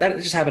God, that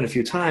just happened a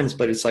few times,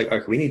 but it's like,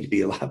 okay, we need to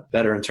be a lot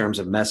better in terms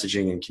of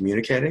messaging and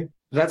communicating.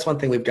 That's one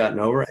thing we've gotten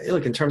over.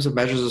 Look, in terms of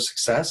measures of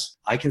success,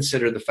 I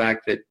consider the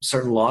fact that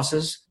certain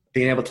losses,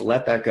 being able to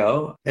let that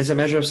go is a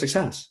measure of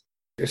success.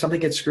 If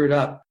something gets screwed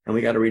up and we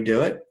got to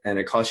redo it and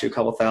it costs you a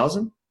couple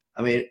 $1,000,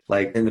 I mean,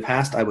 like in the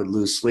past, I would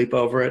lose sleep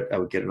over it. I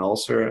would get an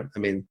ulcer. I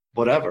mean,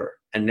 whatever.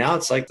 And now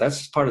it's like,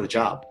 that's part of the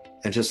job.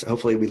 And just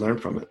hopefully we learn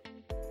from it.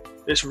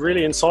 It's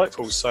really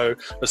insightful. So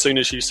as soon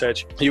as you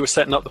said you were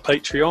setting up the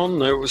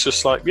Patreon, it was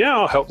just like, yeah,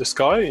 I'll help this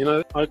guy. You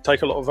know, I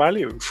take a lot of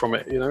value from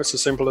it. You know, it's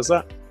as simple as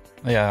that.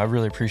 Yeah, I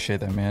really appreciate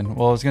that, man.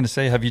 Well, I was going to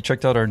say, have you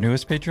checked out our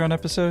newest Patreon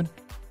episode?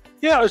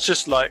 Yeah, I was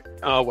just like,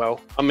 oh,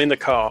 well, I'm in the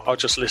car. I'll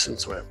just listen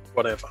to it,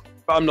 whatever.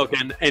 But I'm not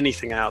getting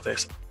anything out of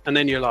this. And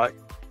then you're like,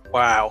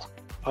 wow.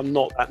 I'm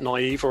not that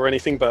naive or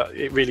anything, but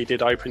it really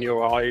did open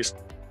your eyes.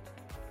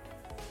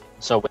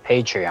 So with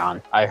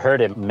Patreon, I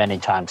heard it many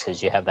times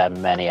because you have that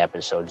many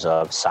episodes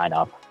of sign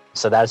up.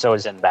 So that's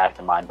always in the back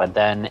of mind. But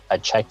then I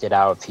checked it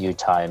out a few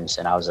times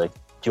and I was like,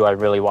 do I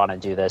really want to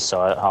do this? So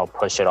I'll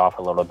push it off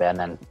a little bit. And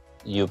then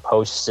you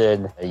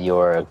posted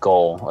your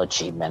goal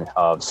achievement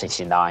of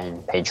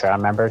 69 Patreon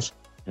members.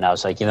 And I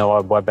was like, you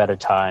know what better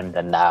time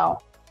than now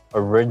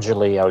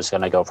Originally, I was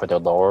going to go for the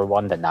lower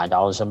one, the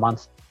 $9 a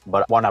month.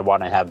 But one, I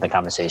want to have the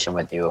conversation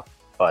with you.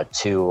 But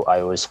two,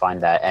 I always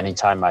find that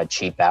anytime I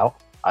cheap out,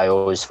 I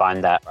always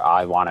find that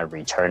I want to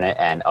return it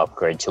and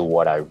upgrade to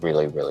what I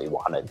really, really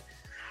wanted.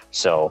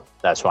 So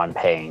that's why I'm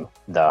paying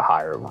the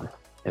higher one,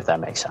 if that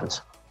makes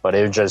sense. But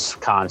it was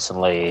just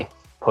constantly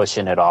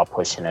pushing it off.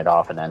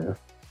 And then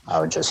I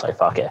was just like,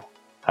 fuck it.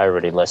 I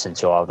already listened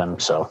to all of them,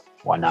 so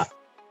why not?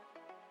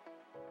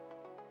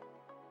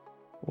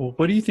 Well,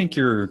 what do you think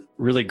you're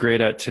really great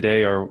at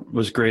today or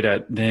was great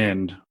at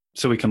then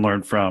so we can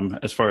learn from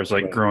as far as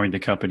like growing the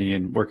company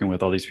and working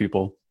with all these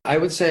people? I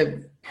would say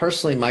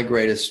personally, my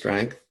greatest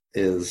strength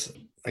is,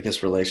 I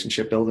guess,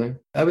 relationship building.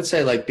 I would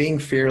say like being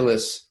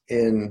fearless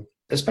in,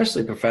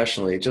 especially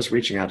professionally, just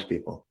reaching out to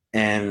people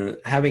and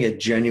having a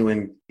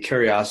genuine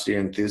curiosity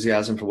and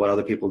enthusiasm for what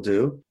other people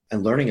do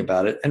and learning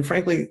about it. And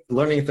frankly,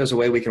 learning if there's a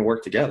way we can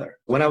work together.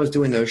 When I was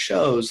doing those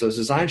shows, those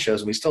design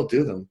shows, and we still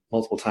do them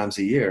multiple times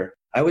a year,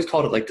 I always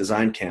called it like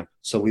design camp.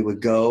 So we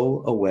would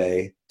go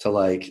away to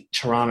like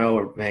Toronto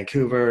or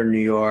Vancouver, New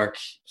York,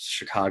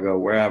 Chicago,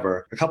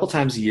 wherever, a couple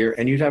times a year.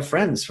 And you'd have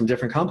friends from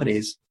different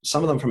companies,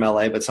 some of them from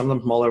LA, but some of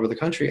them from all over the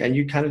country. And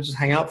you'd kind of just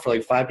hang out for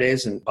like 5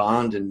 days and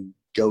bond and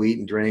go eat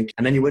and drink.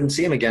 And then you wouldn't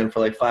see them again for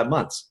like 5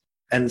 months.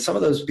 And some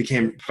of those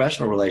became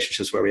professional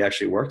relationships where we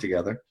actually worked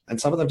together. And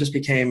some of them just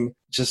became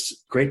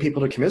just great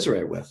people to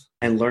commiserate with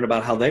and learn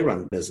about how they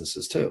run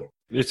businesses too.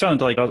 It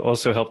sounded like it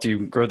also helped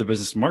you grow the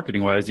business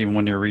marketing wise, even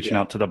when you're reaching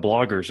out to the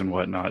bloggers and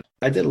whatnot.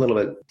 I did a little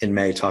bit in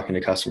May talking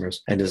to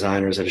customers and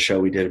designers at a show.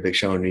 We did a big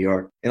show in New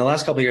York. In the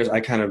last couple of years, I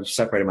kind of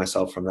separated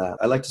myself from that.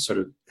 I like to sort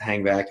of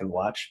hang back and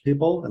watch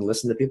people and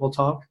listen to people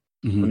talk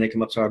when they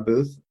come up to our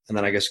booth. And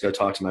then I guess go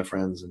talk to my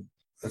friends. And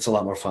it's a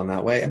lot more fun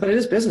that way. But it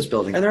is business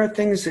building. And there are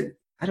things that,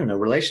 I don't know,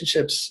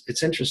 relationships,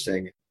 it's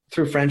interesting.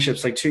 Through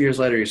friendships, like 2 years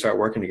later, you start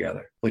working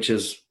together, which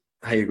is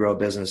how you grow a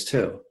business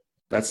too.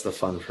 That's the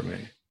fun for me.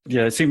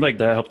 Yeah, it seemed like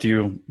that helped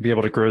you be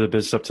able to grow the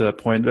business up to that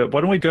point. But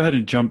why don't we go ahead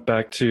and jump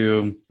back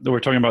to, we're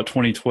talking about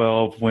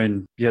 2012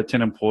 when you had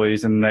 10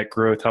 employees and that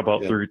growth. How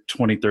about through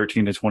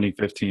 2013 to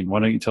 2015? Why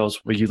don't you tell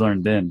us what you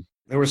learned then?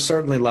 There were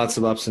certainly lots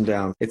of ups and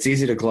downs. It's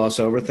easy to gloss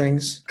over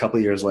things. A couple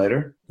of years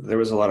later, there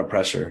was a lot of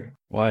pressure.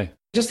 Why?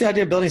 Just the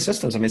idea of building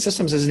systems. I mean,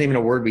 systems isn't even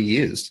a word we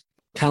used.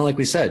 Kind of like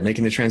we said,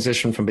 making the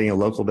transition from being a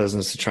local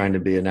business to trying to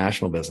be a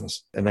national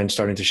business and then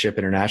starting to ship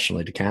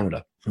internationally to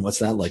Canada. And what's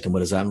that like and what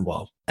does that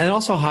involve? And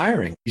also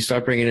hiring. You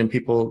start bringing in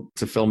people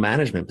to fill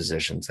management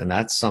positions. And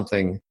that's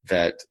something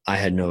that I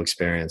had no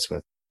experience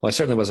with. Well, I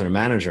certainly wasn't a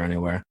manager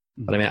anywhere.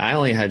 But I mean, I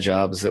only had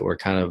jobs that were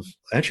kind of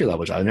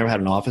entry-level jobs. I never had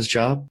an office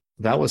job.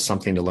 That was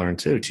something to learn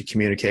too, to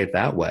communicate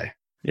that way.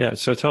 Yeah.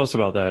 So tell us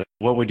about that.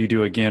 What would you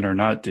do again or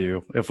not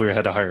do if we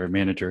had to hire a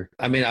manager?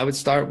 I mean, I would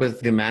start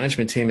with the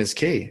management team is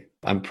key.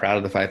 I'm proud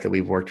of the fact that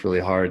we've worked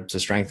really hard to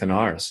strengthen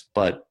ours.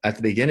 But at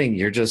the beginning,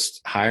 you're just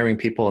hiring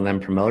people and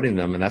then promoting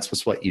them. And that's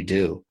just what you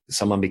do.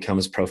 Someone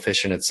becomes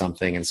proficient at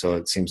something. And so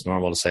it seems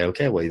normal to say,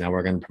 okay, well, now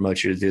we're going to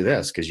promote you to do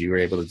this because you were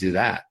able to do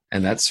that.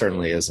 And that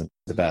certainly isn't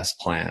the best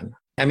plan.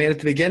 I mean, at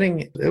the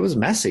beginning, it was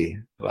messy.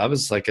 I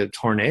was like a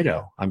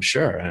tornado, I'm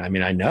sure. And I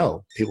mean, I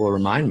know people will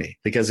remind me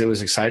because it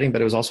was exciting, but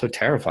it was also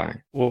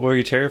terrifying. What were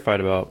you terrified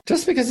about?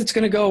 Just because it's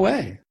going to go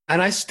away.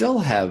 And I still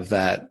have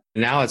that.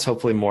 Now it's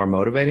hopefully more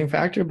motivating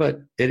factor,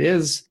 but it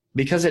is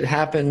because it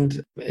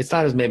happened. It's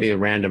not as maybe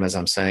random as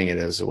I'm saying it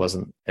is.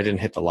 I didn't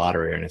hit the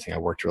lottery or anything. I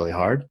worked really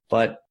hard,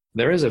 but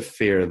there is a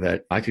fear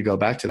that I could go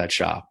back to that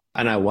shop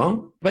and I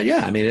won't. But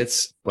yeah, I mean,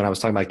 it's when I was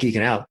talking about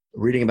geeking out,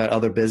 reading about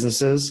other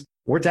businesses,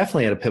 we're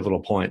definitely at a pivotal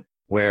point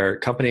where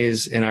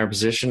companies in our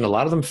position, a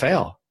lot of them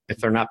fail if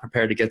they're not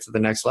prepared to get to the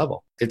next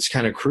level. It's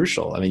kind of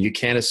crucial. I mean, you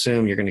can't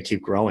assume you're going to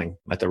keep growing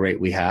at the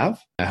rate we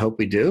have. I hope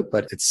we do,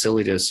 but it's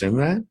silly to assume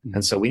that.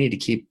 And so we need to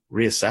keep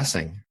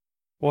reassessing.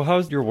 Well,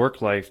 how's your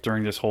work life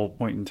during this whole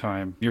point in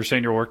time? You're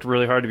saying you worked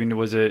really hard. I mean,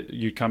 was it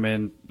you come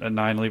in at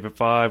 9, leave at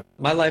 5?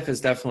 My life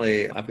is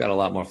definitely, I've got a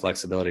lot more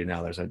flexibility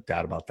now. There's no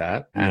doubt about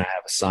that. And I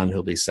have a son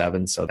who'll be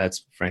 7. So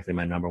that's frankly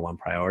my number one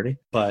priority.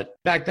 But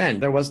back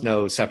then there was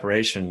no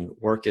separation.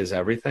 Work is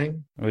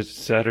everything. It was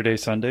Saturday,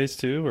 Sundays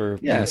too? Or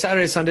yeah,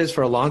 Saturday, Sundays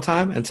for a long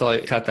time until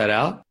I cut that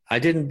out. I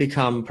didn't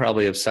become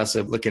probably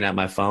obsessive looking at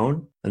my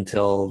phone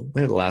until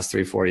maybe the last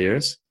 3-4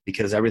 years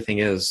because everything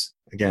is,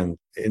 again,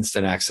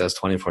 instant access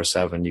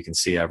 24/7. You can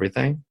see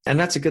everything. And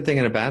that's a good thing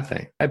and a bad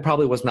thing. I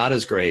probably was not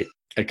as great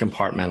at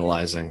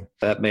compartmentalizing.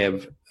 That may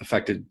have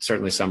affected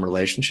certainly some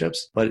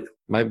relationships, but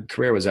my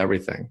career was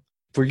everything.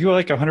 Were you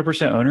like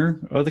 100% owner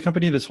of the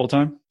company this whole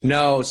time?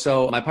 No.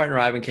 So my partner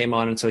Ivan came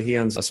on, and so he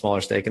owns a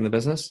smaller stake in the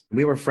business.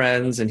 We were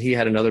friends, and he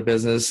had another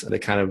business that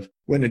kind of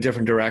went in a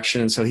different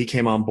direction. And so he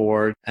came on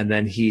board, and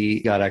then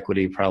he got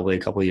equity probably a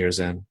couple of years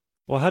in.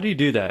 Well, how do you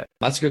do that?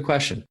 That's a good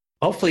question.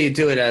 Hopefully you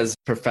do it as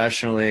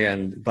professionally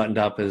and buttoned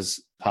up as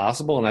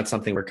possible. And that's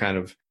something we're kind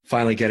of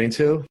finally getting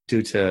to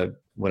due to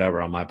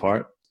whatever on my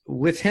part.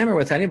 With him or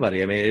with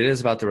anybody, I mean, it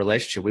is about the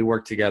relationship. We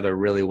work together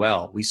really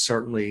well. We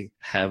certainly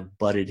have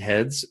butted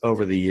heads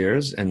over the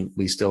years, and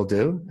we still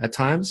do at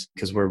times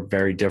because we're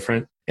very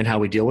different in how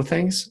we deal with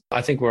things.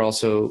 I think we're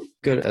also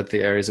good at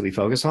the areas that we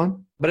focus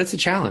on, but it's a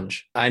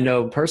challenge. I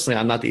know personally,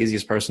 I'm not the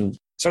easiest person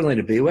certainly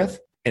to be with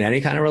in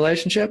any kind of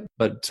relationship,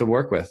 but to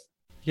work with.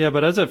 Yeah,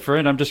 but as a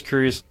friend, I'm just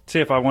curious, say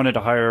if I wanted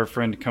to hire a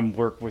friend to come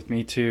work with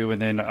me too,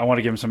 and then I want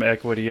to give him some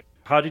equity.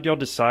 How did y'all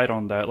decide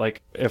on that?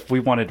 Like if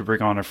we wanted to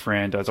bring on a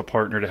friend as a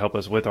partner to help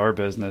us with our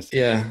business?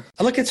 Yeah.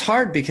 Look, it's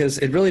hard because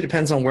it really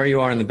depends on where you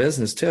are in the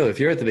business too. If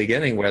you're at the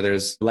beginning where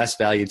there's less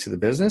value to the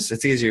business,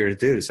 it's easier to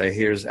do to say,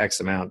 here's X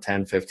amount,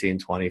 10, 15,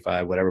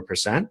 25, whatever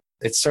percent.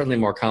 It's certainly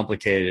more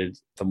complicated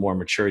the more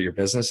mature your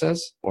business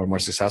is or more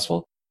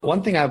successful.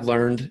 One thing I've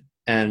learned,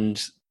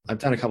 and I've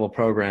done a couple of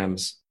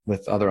programs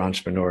with other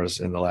entrepreneurs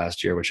in the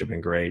last year, which have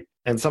been great.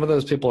 And some of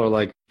those people are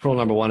like, rule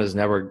number one is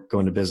never go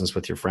into business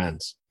with your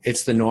friends.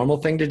 It's the normal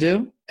thing to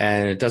do.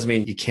 And it doesn't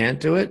mean you can't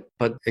do it,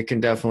 but it can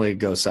definitely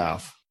go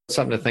south.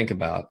 Something to think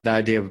about. The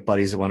idea of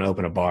buddies that want to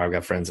open a bar. I've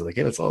got friends that are like,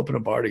 hey, let's all open a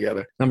bar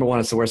together. Number one,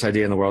 it's the worst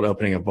idea in the world,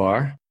 opening a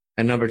bar.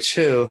 And number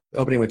two,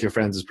 opening with your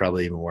friends is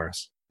probably even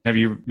worse. Have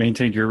you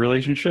maintained your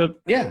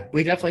relationship? Yeah,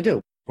 we definitely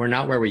do. We're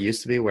not where we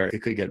used to be, where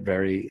it could get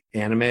very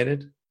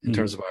animated in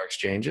terms of our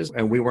exchanges.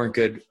 And we weren't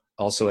good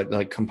also at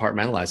like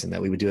compartmentalizing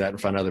that. We would do that in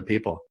front of other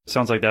people.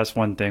 Sounds like that's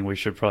one thing we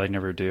should probably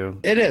never do.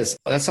 It is.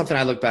 That's something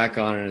I look back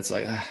on and it's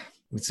like,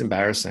 it's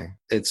embarrassing.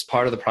 It's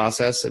part of the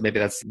process. Maybe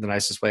that's the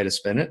nicest way to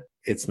spin it.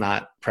 It's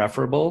not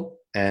preferable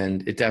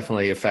and it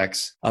definitely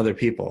affects other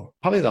people.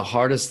 Probably the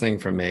hardest thing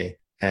for me,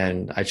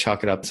 and I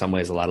chalk it up in some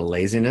ways a lot of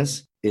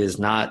laziness, is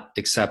not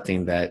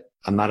accepting that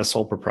I'm not a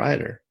sole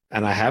proprietor.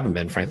 And I haven't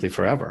been, frankly,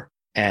 forever.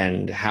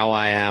 And how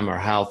I am or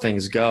how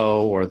things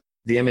go or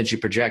the image you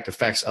project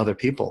affects other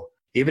people.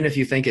 Even if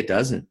you think it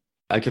doesn't.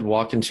 I could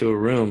walk into a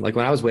room, like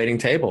when I was waiting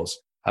tables,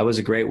 I was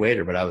a great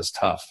waiter, but I was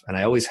tough. And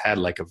I always had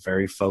like a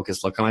very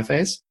focused look on my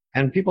face.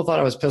 And people thought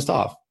I was pissed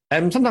off.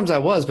 And sometimes I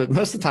was, but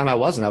most of the time I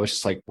wasn't. I was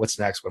just like, what's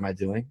next? What am I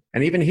doing?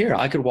 And even here,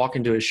 I could walk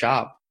into a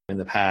shop in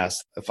the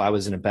past. If I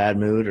was in a bad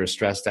mood or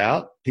stressed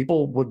out,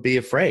 people would be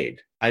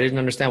afraid. I didn't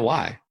understand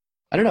why.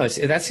 I don't know.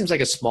 That seems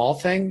like a small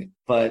thing,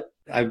 but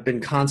I've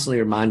been constantly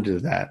reminded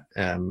of that.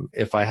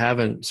 If I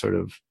haven't sort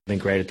of been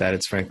great at that,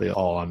 it's frankly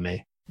all on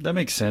me. That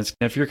makes sense.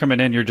 If you're coming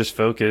in, you're just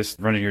focused,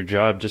 running your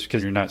job. Just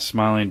because you're not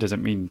smiling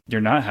doesn't mean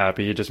you're not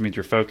happy. It just means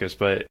you're focused.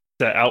 But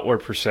that outward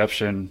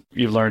perception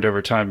you've learned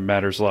over time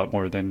matters a lot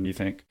more than you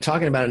think.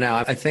 Talking about it now,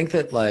 I think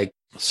that like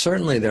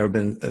certainly there have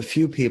been a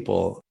few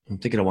people, I'm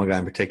thinking of one guy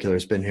in particular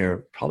who's been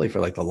here probably for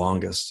like the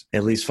longest,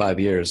 at least 5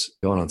 years,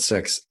 going on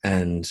 6.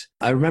 And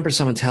I remember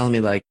someone telling me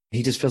like,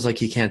 he just feels like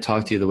he can't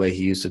talk to you the way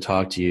he used to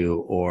talk to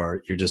you,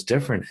 or you're just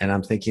different. And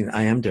I'm thinking,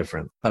 I am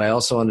different. But I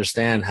also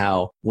understand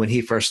how when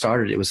he first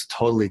started, it was a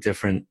totally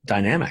different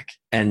dynamic.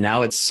 And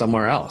now it's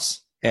somewhere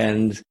else.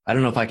 And I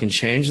don't know if I can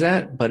change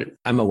that, but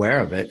I'm aware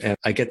of it. And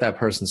I get that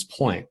person's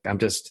point. I'm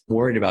just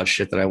worried about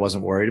shit that I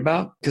wasn't worried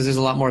about because there's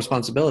a lot more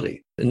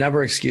responsibility. It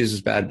never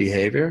excuses bad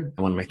behavior.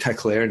 I want to make that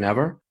clear,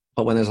 never.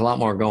 But when there's a lot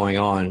more going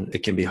on,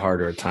 it can be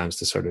harder at times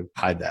to sort of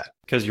hide that.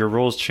 Because your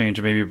roles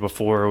changed. Maybe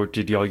before,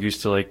 did y'all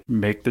used to like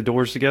make the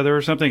doors together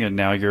or something? And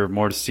now you're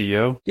more the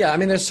CEO? Yeah, I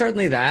mean, there's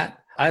certainly that.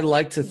 I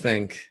like to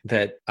think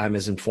that I'm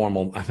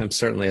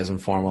certainly as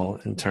informal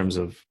in terms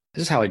of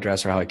just how I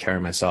dress or how I carry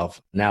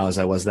myself now as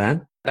I was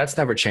then. That's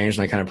never changed.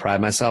 And I kind of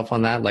pride myself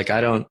on that. Like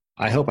I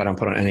hope I don't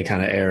put on any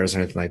kind of airs or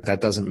anything like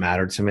that. That doesn't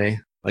matter to me.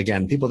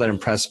 Again, people that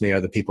impress me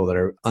are the people that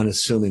are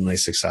unassumingly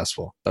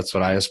successful. That's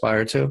what I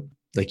aspire to.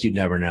 Like you'd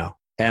never know.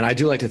 And I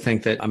do like to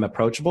think that I'm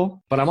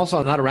approachable, but I'm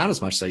also not around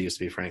as much as I used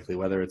to be, frankly,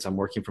 whether it's I'm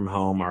working from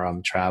home or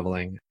I'm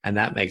traveling. And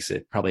that makes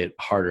it probably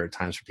harder at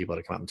times for people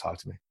to come up and talk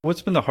to me.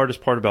 What's been the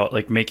hardest part about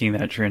like making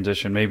that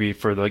transition? Maybe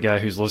for the guy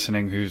who's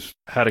listening, who's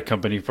had a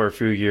company for a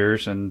few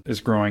years and is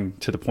growing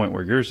to the point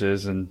where yours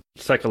is. And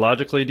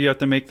psychologically, do you have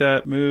to make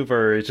that move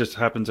or it just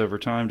happens over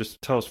time?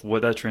 Just tell us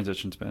what that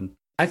transition's been.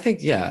 I think,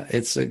 yeah,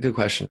 it's a good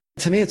question.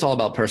 To me, it's all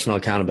about personal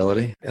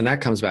accountability. And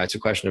that comes back to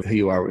a question of who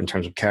you are in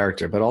terms of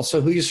character, but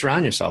also who you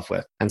surround yourself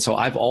with. And so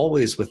I've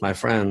always, with my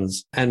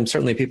friends, and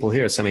certainly people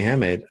here at Semi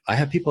Handmade, I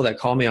have people that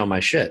call me on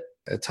my shit.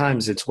 At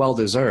times, it's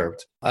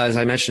well-deserved. As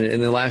I mentioned, in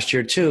the last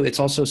year, too,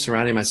 it's also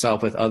surrounding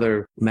myself with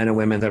other men and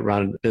women that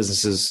run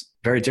businesses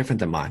very different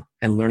than mine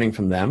and learning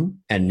from them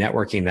and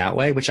networking that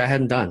way, which I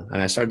hadn't done.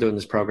 And I started doing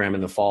this program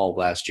in the fall of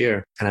last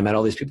year. And I met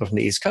all these people from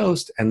the East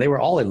Coast and they were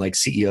all in like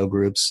CEO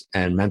groups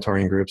and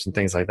mentoring groups and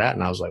things like that.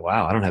 And I was like,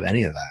 wow, I don't have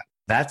any of that.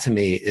 That to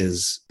me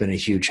has been a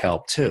huge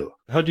help too.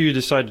 How do you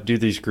decide to do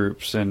these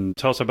groups and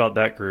tell us about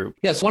that group?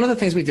 Yes. One of the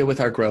things we did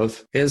with our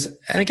growth is,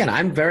 and again,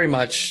 I'm very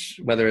much,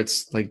 whether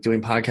it's like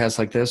doing podcasts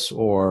like this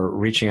or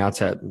reaching out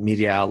to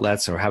media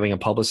outlets or having a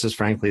publicist,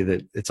 frankly,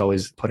 that it's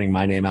always putting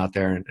my name out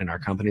there and our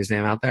company's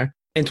name out there.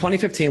 In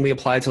 2015, we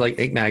applied to like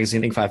Inc.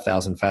 magazine, Inc.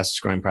 5000,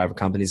 fastest growing private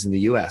companies in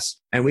the US.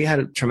 And we had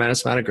a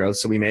tremendous amount of growth.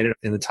 So we made it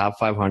in the top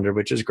 500,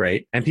 which is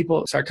great. And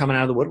people start coming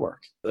out of the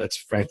woodwork. That's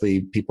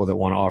frankly people that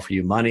want to offer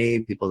you money,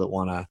 people that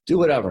want to do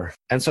whatever.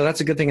 And so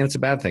that's a good thing and it's a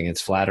bad thing. It's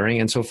flattering.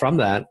 And so from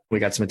that, we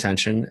got some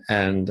attention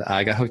and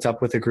I got hooked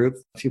up with a group,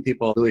 a few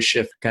people, Louis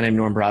Schiff, a guy named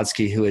Norm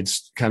Brodsky, who had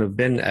kind of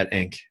been at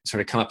Inc., sort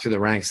of come up through the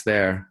ranks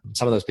there.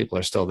 Some of those people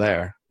are still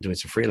there doing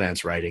some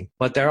freelance writing,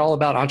 but they're all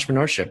about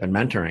entrepreneurship and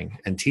mentoring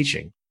and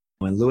teaching.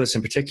 And Louis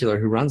in particular,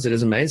 who runs it,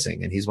 is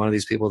amazing. And he's one of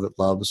these people that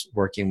loves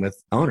working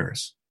with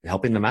owners,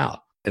 helping them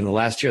out. In the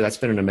last year, that's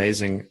been an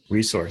amazing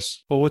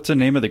resource. Well, what's the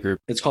name of the group?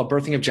 It's called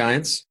Birthing of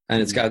Giants,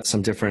 and it's got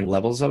some different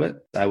levels of it.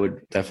 I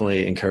would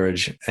definitely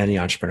encourage any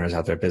entrepreneurs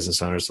out there,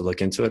 business owners, to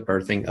look into it.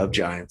 Birthing of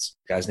Giants.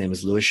 The guy's name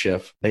is Louis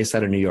Schiff, based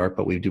out of New York,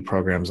 but we do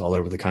programs all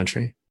over the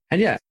country. And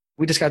yeah,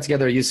 we just got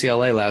together at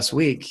UCLA last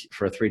week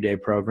for a 3-day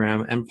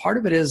program. And part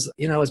of it is,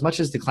 as much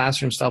as the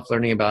classroom stuff,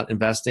 learning about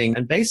investing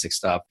and basic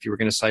stuff, if you were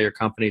going to sell your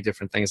company,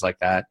 different things like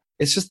that.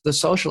 It's just the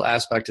social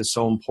aspect is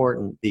so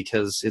important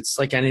because it's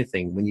like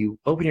anything. When you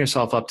open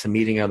yourself up to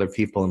meeting other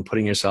people and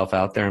putting yourself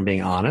out there and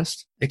being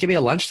honest, it can be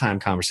a lunchtime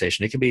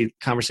conversation. It can be a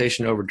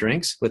conversation over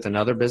drinks with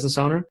another business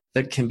owner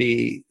that can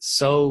be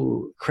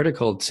so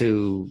critical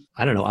to,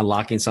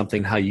 unlocking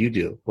something, how you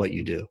do what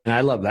you do. And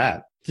I love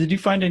that. Did you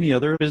find any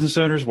other business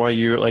owners while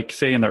you're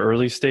say in the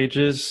early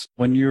stages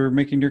when you were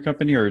making your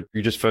company, or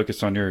you just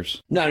focused on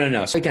yours?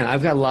 No. So again,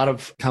 I've got a lot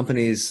of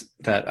companies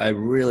that I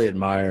really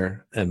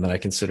admire and that I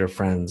consider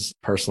friends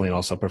personally and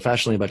also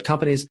professionally. But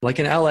companies like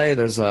in LA,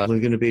 there's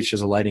Laguna Beach, there's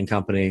a lighting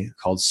company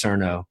called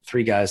Cerno.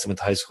 3 guys that went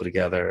to high school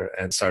together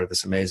and started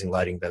this amazing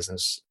lighting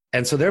business.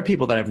 And so there are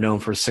people that I've known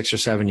for 6 or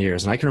 7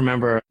 years. And I can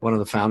remember one of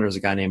the founders, a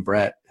guy named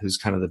Brett, who's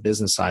kind of the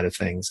business side of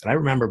things. And I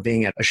remember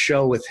being at a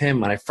show with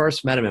him when I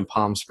first met him in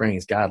Palm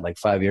Springs, like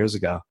 5 years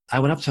ago. I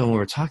went up to him when we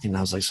were talking and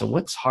I was like, so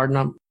what's hard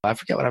number? I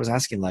forget what I was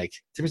asking,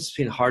 difference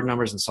between hard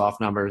numbers and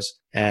soft numbers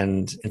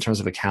and in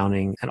terms of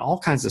accounting and all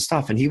kinds of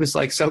stuff. And he was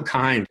so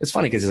kind. It's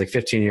funny because he's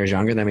 15 years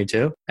younger than me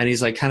too. And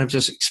he's kind of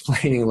just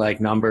explaining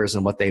numbers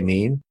and what they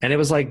mean. And it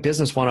was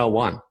business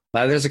 101.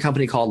 There's a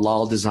company called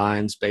Lal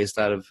Designs based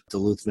out of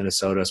Duluth,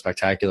 Minnesota, a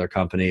spectacular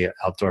company,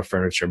 outdoor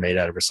furniture made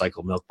out of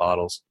recycled milk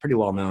bottles, pretty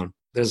well known.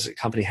 There's a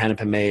company,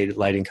 Hennepin Made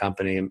Lighting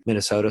Company in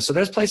Minnesota. So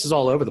there's places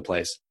all over the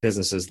place,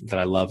 businesses that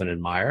I love and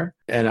admire.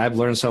 And I've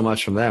learned so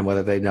much from them,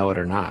 whether they know it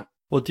or not.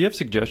 Well, do you have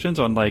suggestions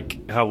on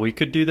how we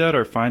could do that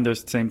or find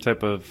those same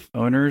type of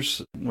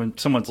owners? When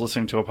someone's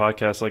listening to a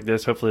podcast like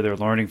this, hopefully they're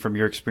learning from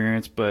your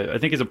experience. But I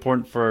think it's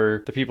important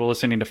for the people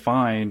listening to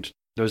find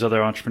those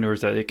other entrepreneurs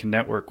that they can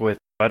network with.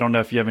 I don't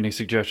know if you have any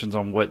suggestions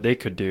on what they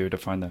could do to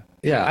find that.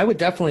 Yeah, I would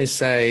definitely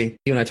say,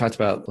 you and I talked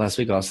about last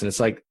week, Austin, it's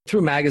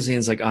through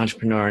magazines like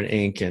Entrepreneur and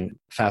Inc. and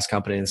Fast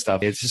Company and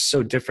stuff, it's just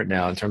so different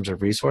now in terms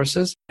of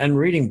resources. And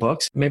reading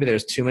books, maybe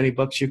there's too many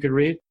books you could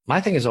read.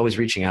 My thing is always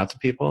reaching out to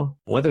people,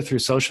 whether through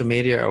social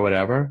media or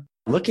whatever.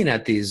 Looking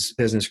at these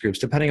business groups,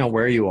 depending on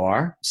where you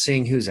are,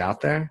 seeing who's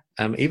out there,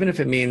 even if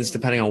it means,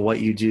 depending on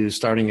what you do,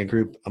 starting a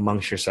group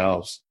amongst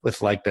yourselves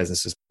with like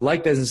businesses.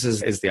 Like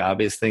businesses is the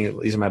obvious thing.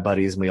 These are my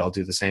buddies and we all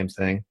do the same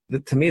thing.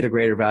 To me, the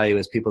greater value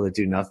is people that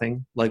do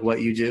nothing like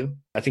what you do.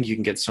 I think you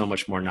can get so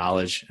much more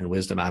knowledge and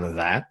wisdom out of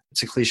that.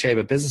 It's a cliche,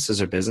 but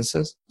businesses are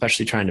businesses,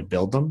 especially trying to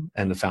build them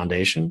and the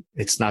foundation.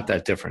 It's not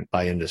that different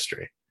by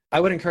industry. I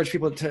would encourage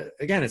people to,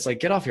 again, it's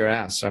get off your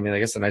ass. I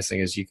guess the nice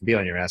thing is you can be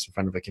on your ass in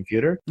front of a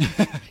computer.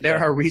 There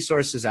are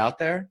resources out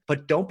there,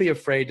 but don't be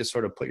afraid to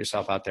sort of put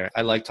yourself out there.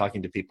 I like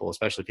talking to people,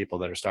 especially people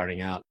that are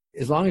starting out.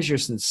 As long as you're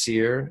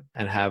sincere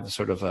and have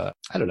sort of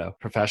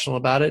professional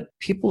about it,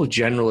 people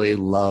generally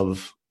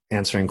love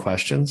answering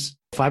questions.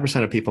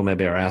 5% of people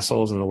maybe are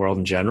assholes in the world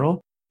in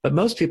general, but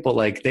most people,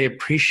 they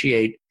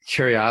appreciate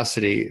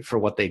curiosity for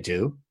what they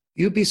do.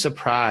 You'd be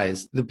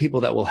surprised the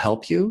people that will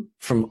help you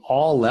from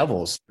all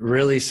levels.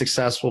 Really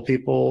successful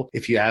people,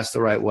 if you ask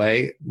the right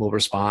way, will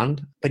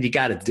respond, but you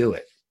got to do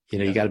it.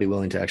 You got to be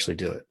willing to actually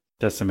do it.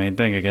 That's the main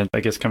thing. Again, I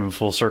guess coming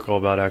full circle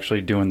about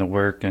actually doing the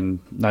work and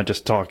not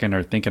just talking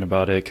or thinking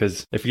about it.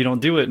 Because if you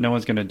don't do it, no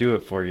one's going to do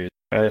it for you.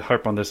 I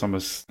harp on this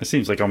it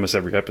seems like almost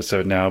every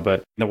episode now,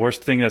 but the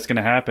worst thing that's going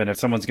to happen if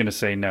someone's going to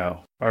say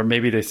no, or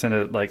maybe they send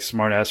a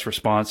smart ass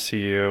response to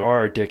you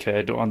or a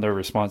dickhead on their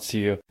response to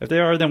you. If they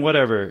are, then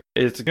whatever.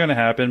 It's going to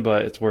happen,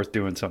 but it's worth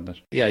doing something.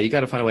 Yeah, you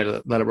got to find a way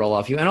to let it roll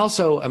off you. And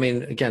also,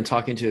 again,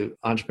 talking to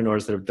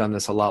entrepreneurs that have done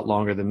this a lot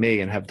longer than me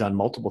and have done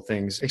multiple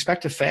things,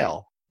 expect to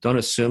fail. Don't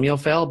assume you'll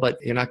fail,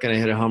 but you're not going to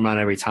hit a home run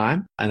every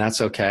time. And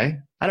that's okay.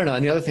 I don't know.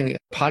 And the other thing,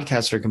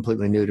 podcasts are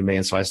completely new to me.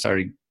 And so I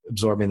started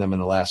absorbing them in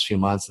the last few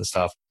months and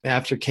stuff.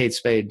 After Kate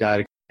Spade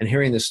died and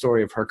hearing the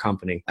story of her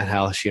company and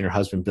how she and her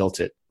husband built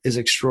it is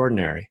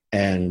extraordinary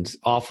and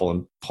awful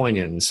and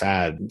poignant and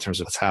sad in terms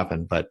of what's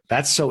happened. But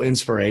that's so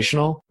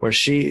inspirational, where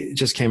she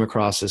just came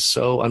across as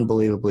so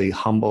unbelievably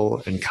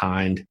humble and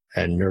kind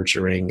and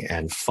nurturing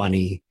and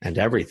funny and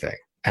everything.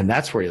 And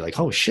that's where you're like,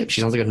 oh shit,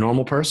 she sounds like a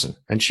normal person.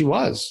 And she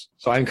was.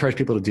 So I encourage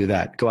people to do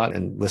that. Go out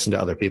and listen to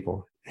other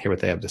people, hear what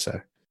they have to say.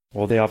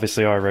 Well, they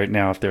obviously are right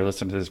now if they're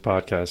listening to this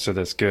podcast, so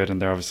that's good,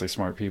 and they're obviously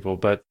smart people.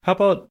 But how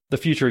about the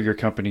future of your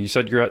company? You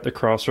said you're at the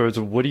crossroads.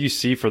 What do you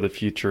see for the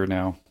future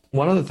now?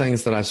 One of the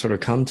things that I've sort of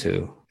come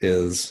to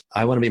is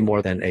I want to be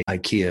more than an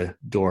IKEA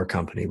door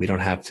company. We don't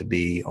have to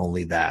be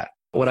only that.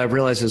 What I've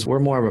realized is we're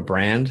more of a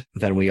brand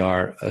than we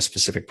are a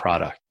specific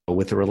product.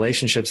 With the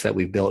relationships that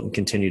we've built and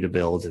continue to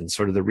build and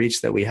sort of the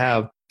reach that we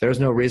have, there's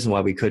no reason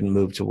why we couldn't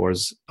move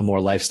towards a more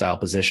lifestyle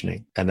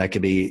positioning. And that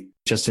could be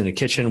just in the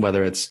kitchen,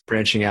 whether it's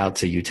branching out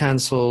to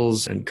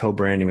utensils and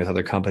co-branding with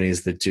other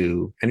companies that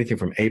do anything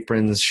from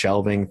aprons,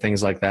 shelving,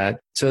 things like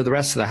that, to the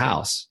rest of the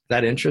house.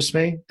 That interests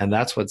me, and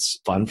that's what's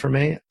fun for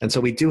me. And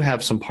so we do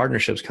have some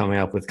partnerships coming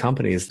up with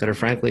companies that are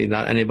frankly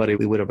not anybody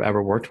we would have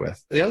ever worked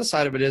with. The other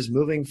side of it is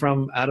moving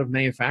from out of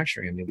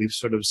manufacturing. I mean, we've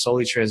sort of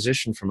slowly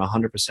transitioned from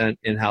 100%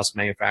 in-house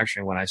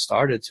manufacturing when I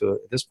started to,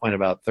 at this point,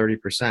 about 30%.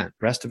 The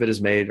rest of it is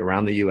made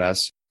around the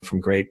U.S. from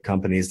great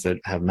companies that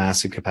have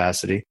massive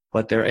capacity,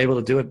 but they're able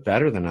to do it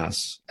better than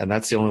us. And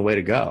that's the only way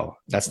to go.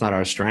 That's not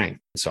our strength.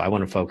 So I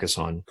want to focus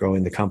on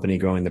growing the company,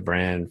 growing the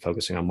brand,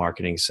 focusing on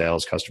marketing,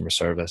 sales, customer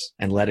service,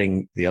 and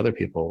letting the other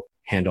people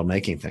handle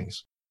making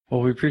things. Well,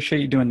 we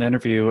appreciate you doing the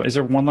interview. Is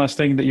there one last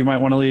thing that you might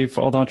want to leave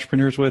all the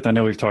entrepreneurs with? I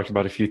know we've talked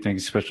about a few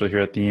things, especially here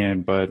at the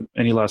end, but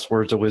any last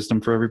words of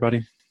wisdom for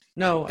everybody?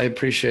 No, I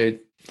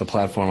appreciate the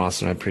platform,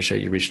 Austin. I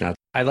appreciate you reaching out.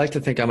 I like to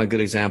think I'm a good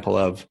example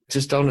of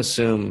just don't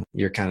assume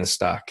you're kind of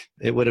stuck.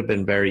 It would have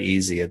been very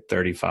easy at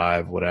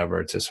 35,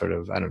 whatever, to sort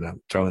of, I don't know,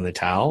 throw in the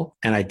towel.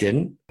 And I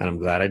didn't. And I'm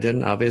glad I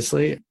didn't,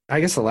 obviously. I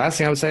guess the last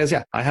thing I would say is,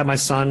 I have my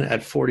son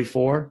at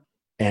 44,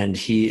 and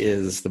he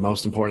is the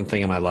most important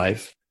thing in my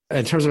life.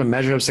 In terms of a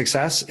measure of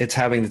success, it's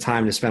having the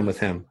time to spend with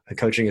him.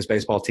 Coaching his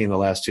baseball team the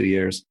last 2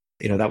 years.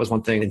 That was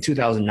one thing. In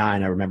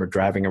 2009, I remember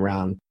driving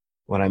around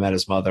when I met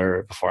his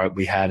mother before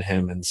we had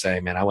him and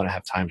saying, man, I want to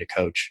have time to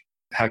coach.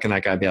 How can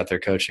that guy be out there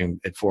coaching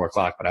at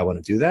 4:00, but I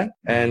want to do that?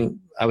 And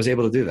I was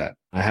able to do that.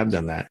 I have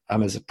done that.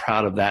 I'm as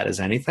proud of that as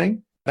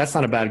anything. That's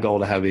not a bad goal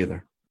to have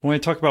either. When I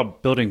talk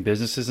about building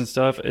businesses and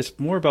stuff, it's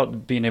more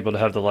about being able to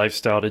have the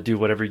lifestyle to do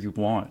whatever you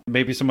want.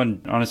 Maybe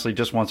someone honestly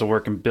just wants to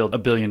work and build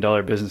 $1 billion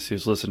business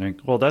who's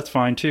listening. Well, that's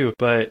fine too.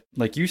 But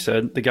like you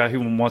said, the guy who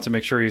wants to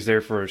make sure he's there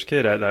for his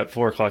kid at that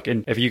 4:00,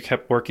 and if you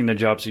kept working the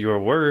jobs you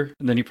were,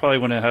 then you probably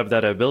wouldn't have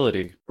that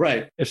ability.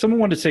 Right. If someone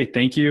wanted to say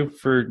thank you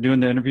for doing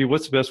the interview,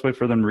 what's the best way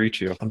for them to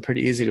reach you? I'm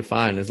pretty easy to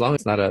find as long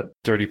as it's not a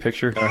dirty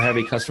picture or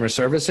heavy customer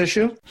service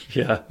issue.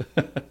 Yeah.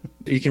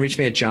 You can reach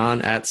me at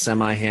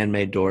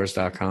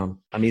john@semihandmadedoors.com.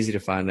 I'm easy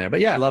to find there.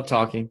 But I love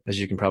talking, as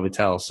you can probably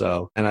tell.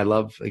 And I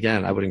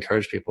would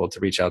encourage people to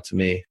reach out to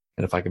me.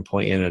 And if I can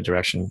point you in a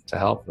direction to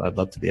help, I'd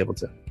love to be able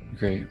to.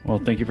 Great. Well,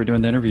 thank you for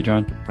doing the interview,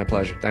 John. My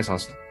pleasure. Thanks,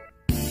 Austin.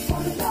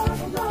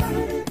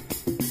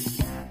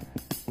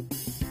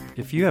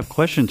 If you have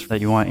questions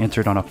that you want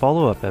answered on a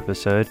follow-up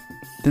episode,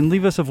 then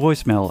leave us a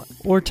voicemail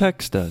or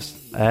text us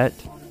at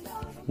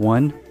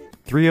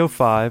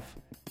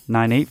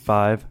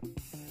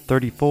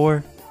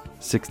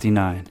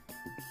 1-305-985-3469.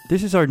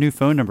 This is our new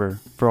phone number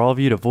for all of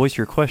you to voice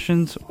your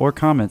questions or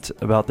comments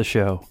about the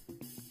show.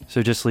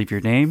 So just leave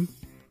your name,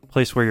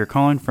 place where you're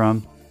calling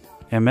from,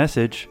 and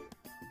message,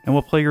 and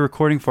we'll play your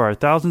recording for our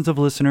thousands of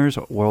listeners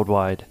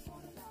worldwide.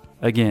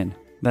 Again,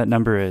 that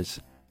number is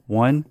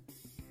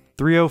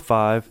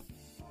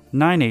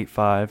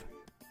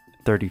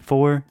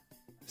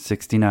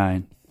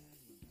 1-305-985-3469.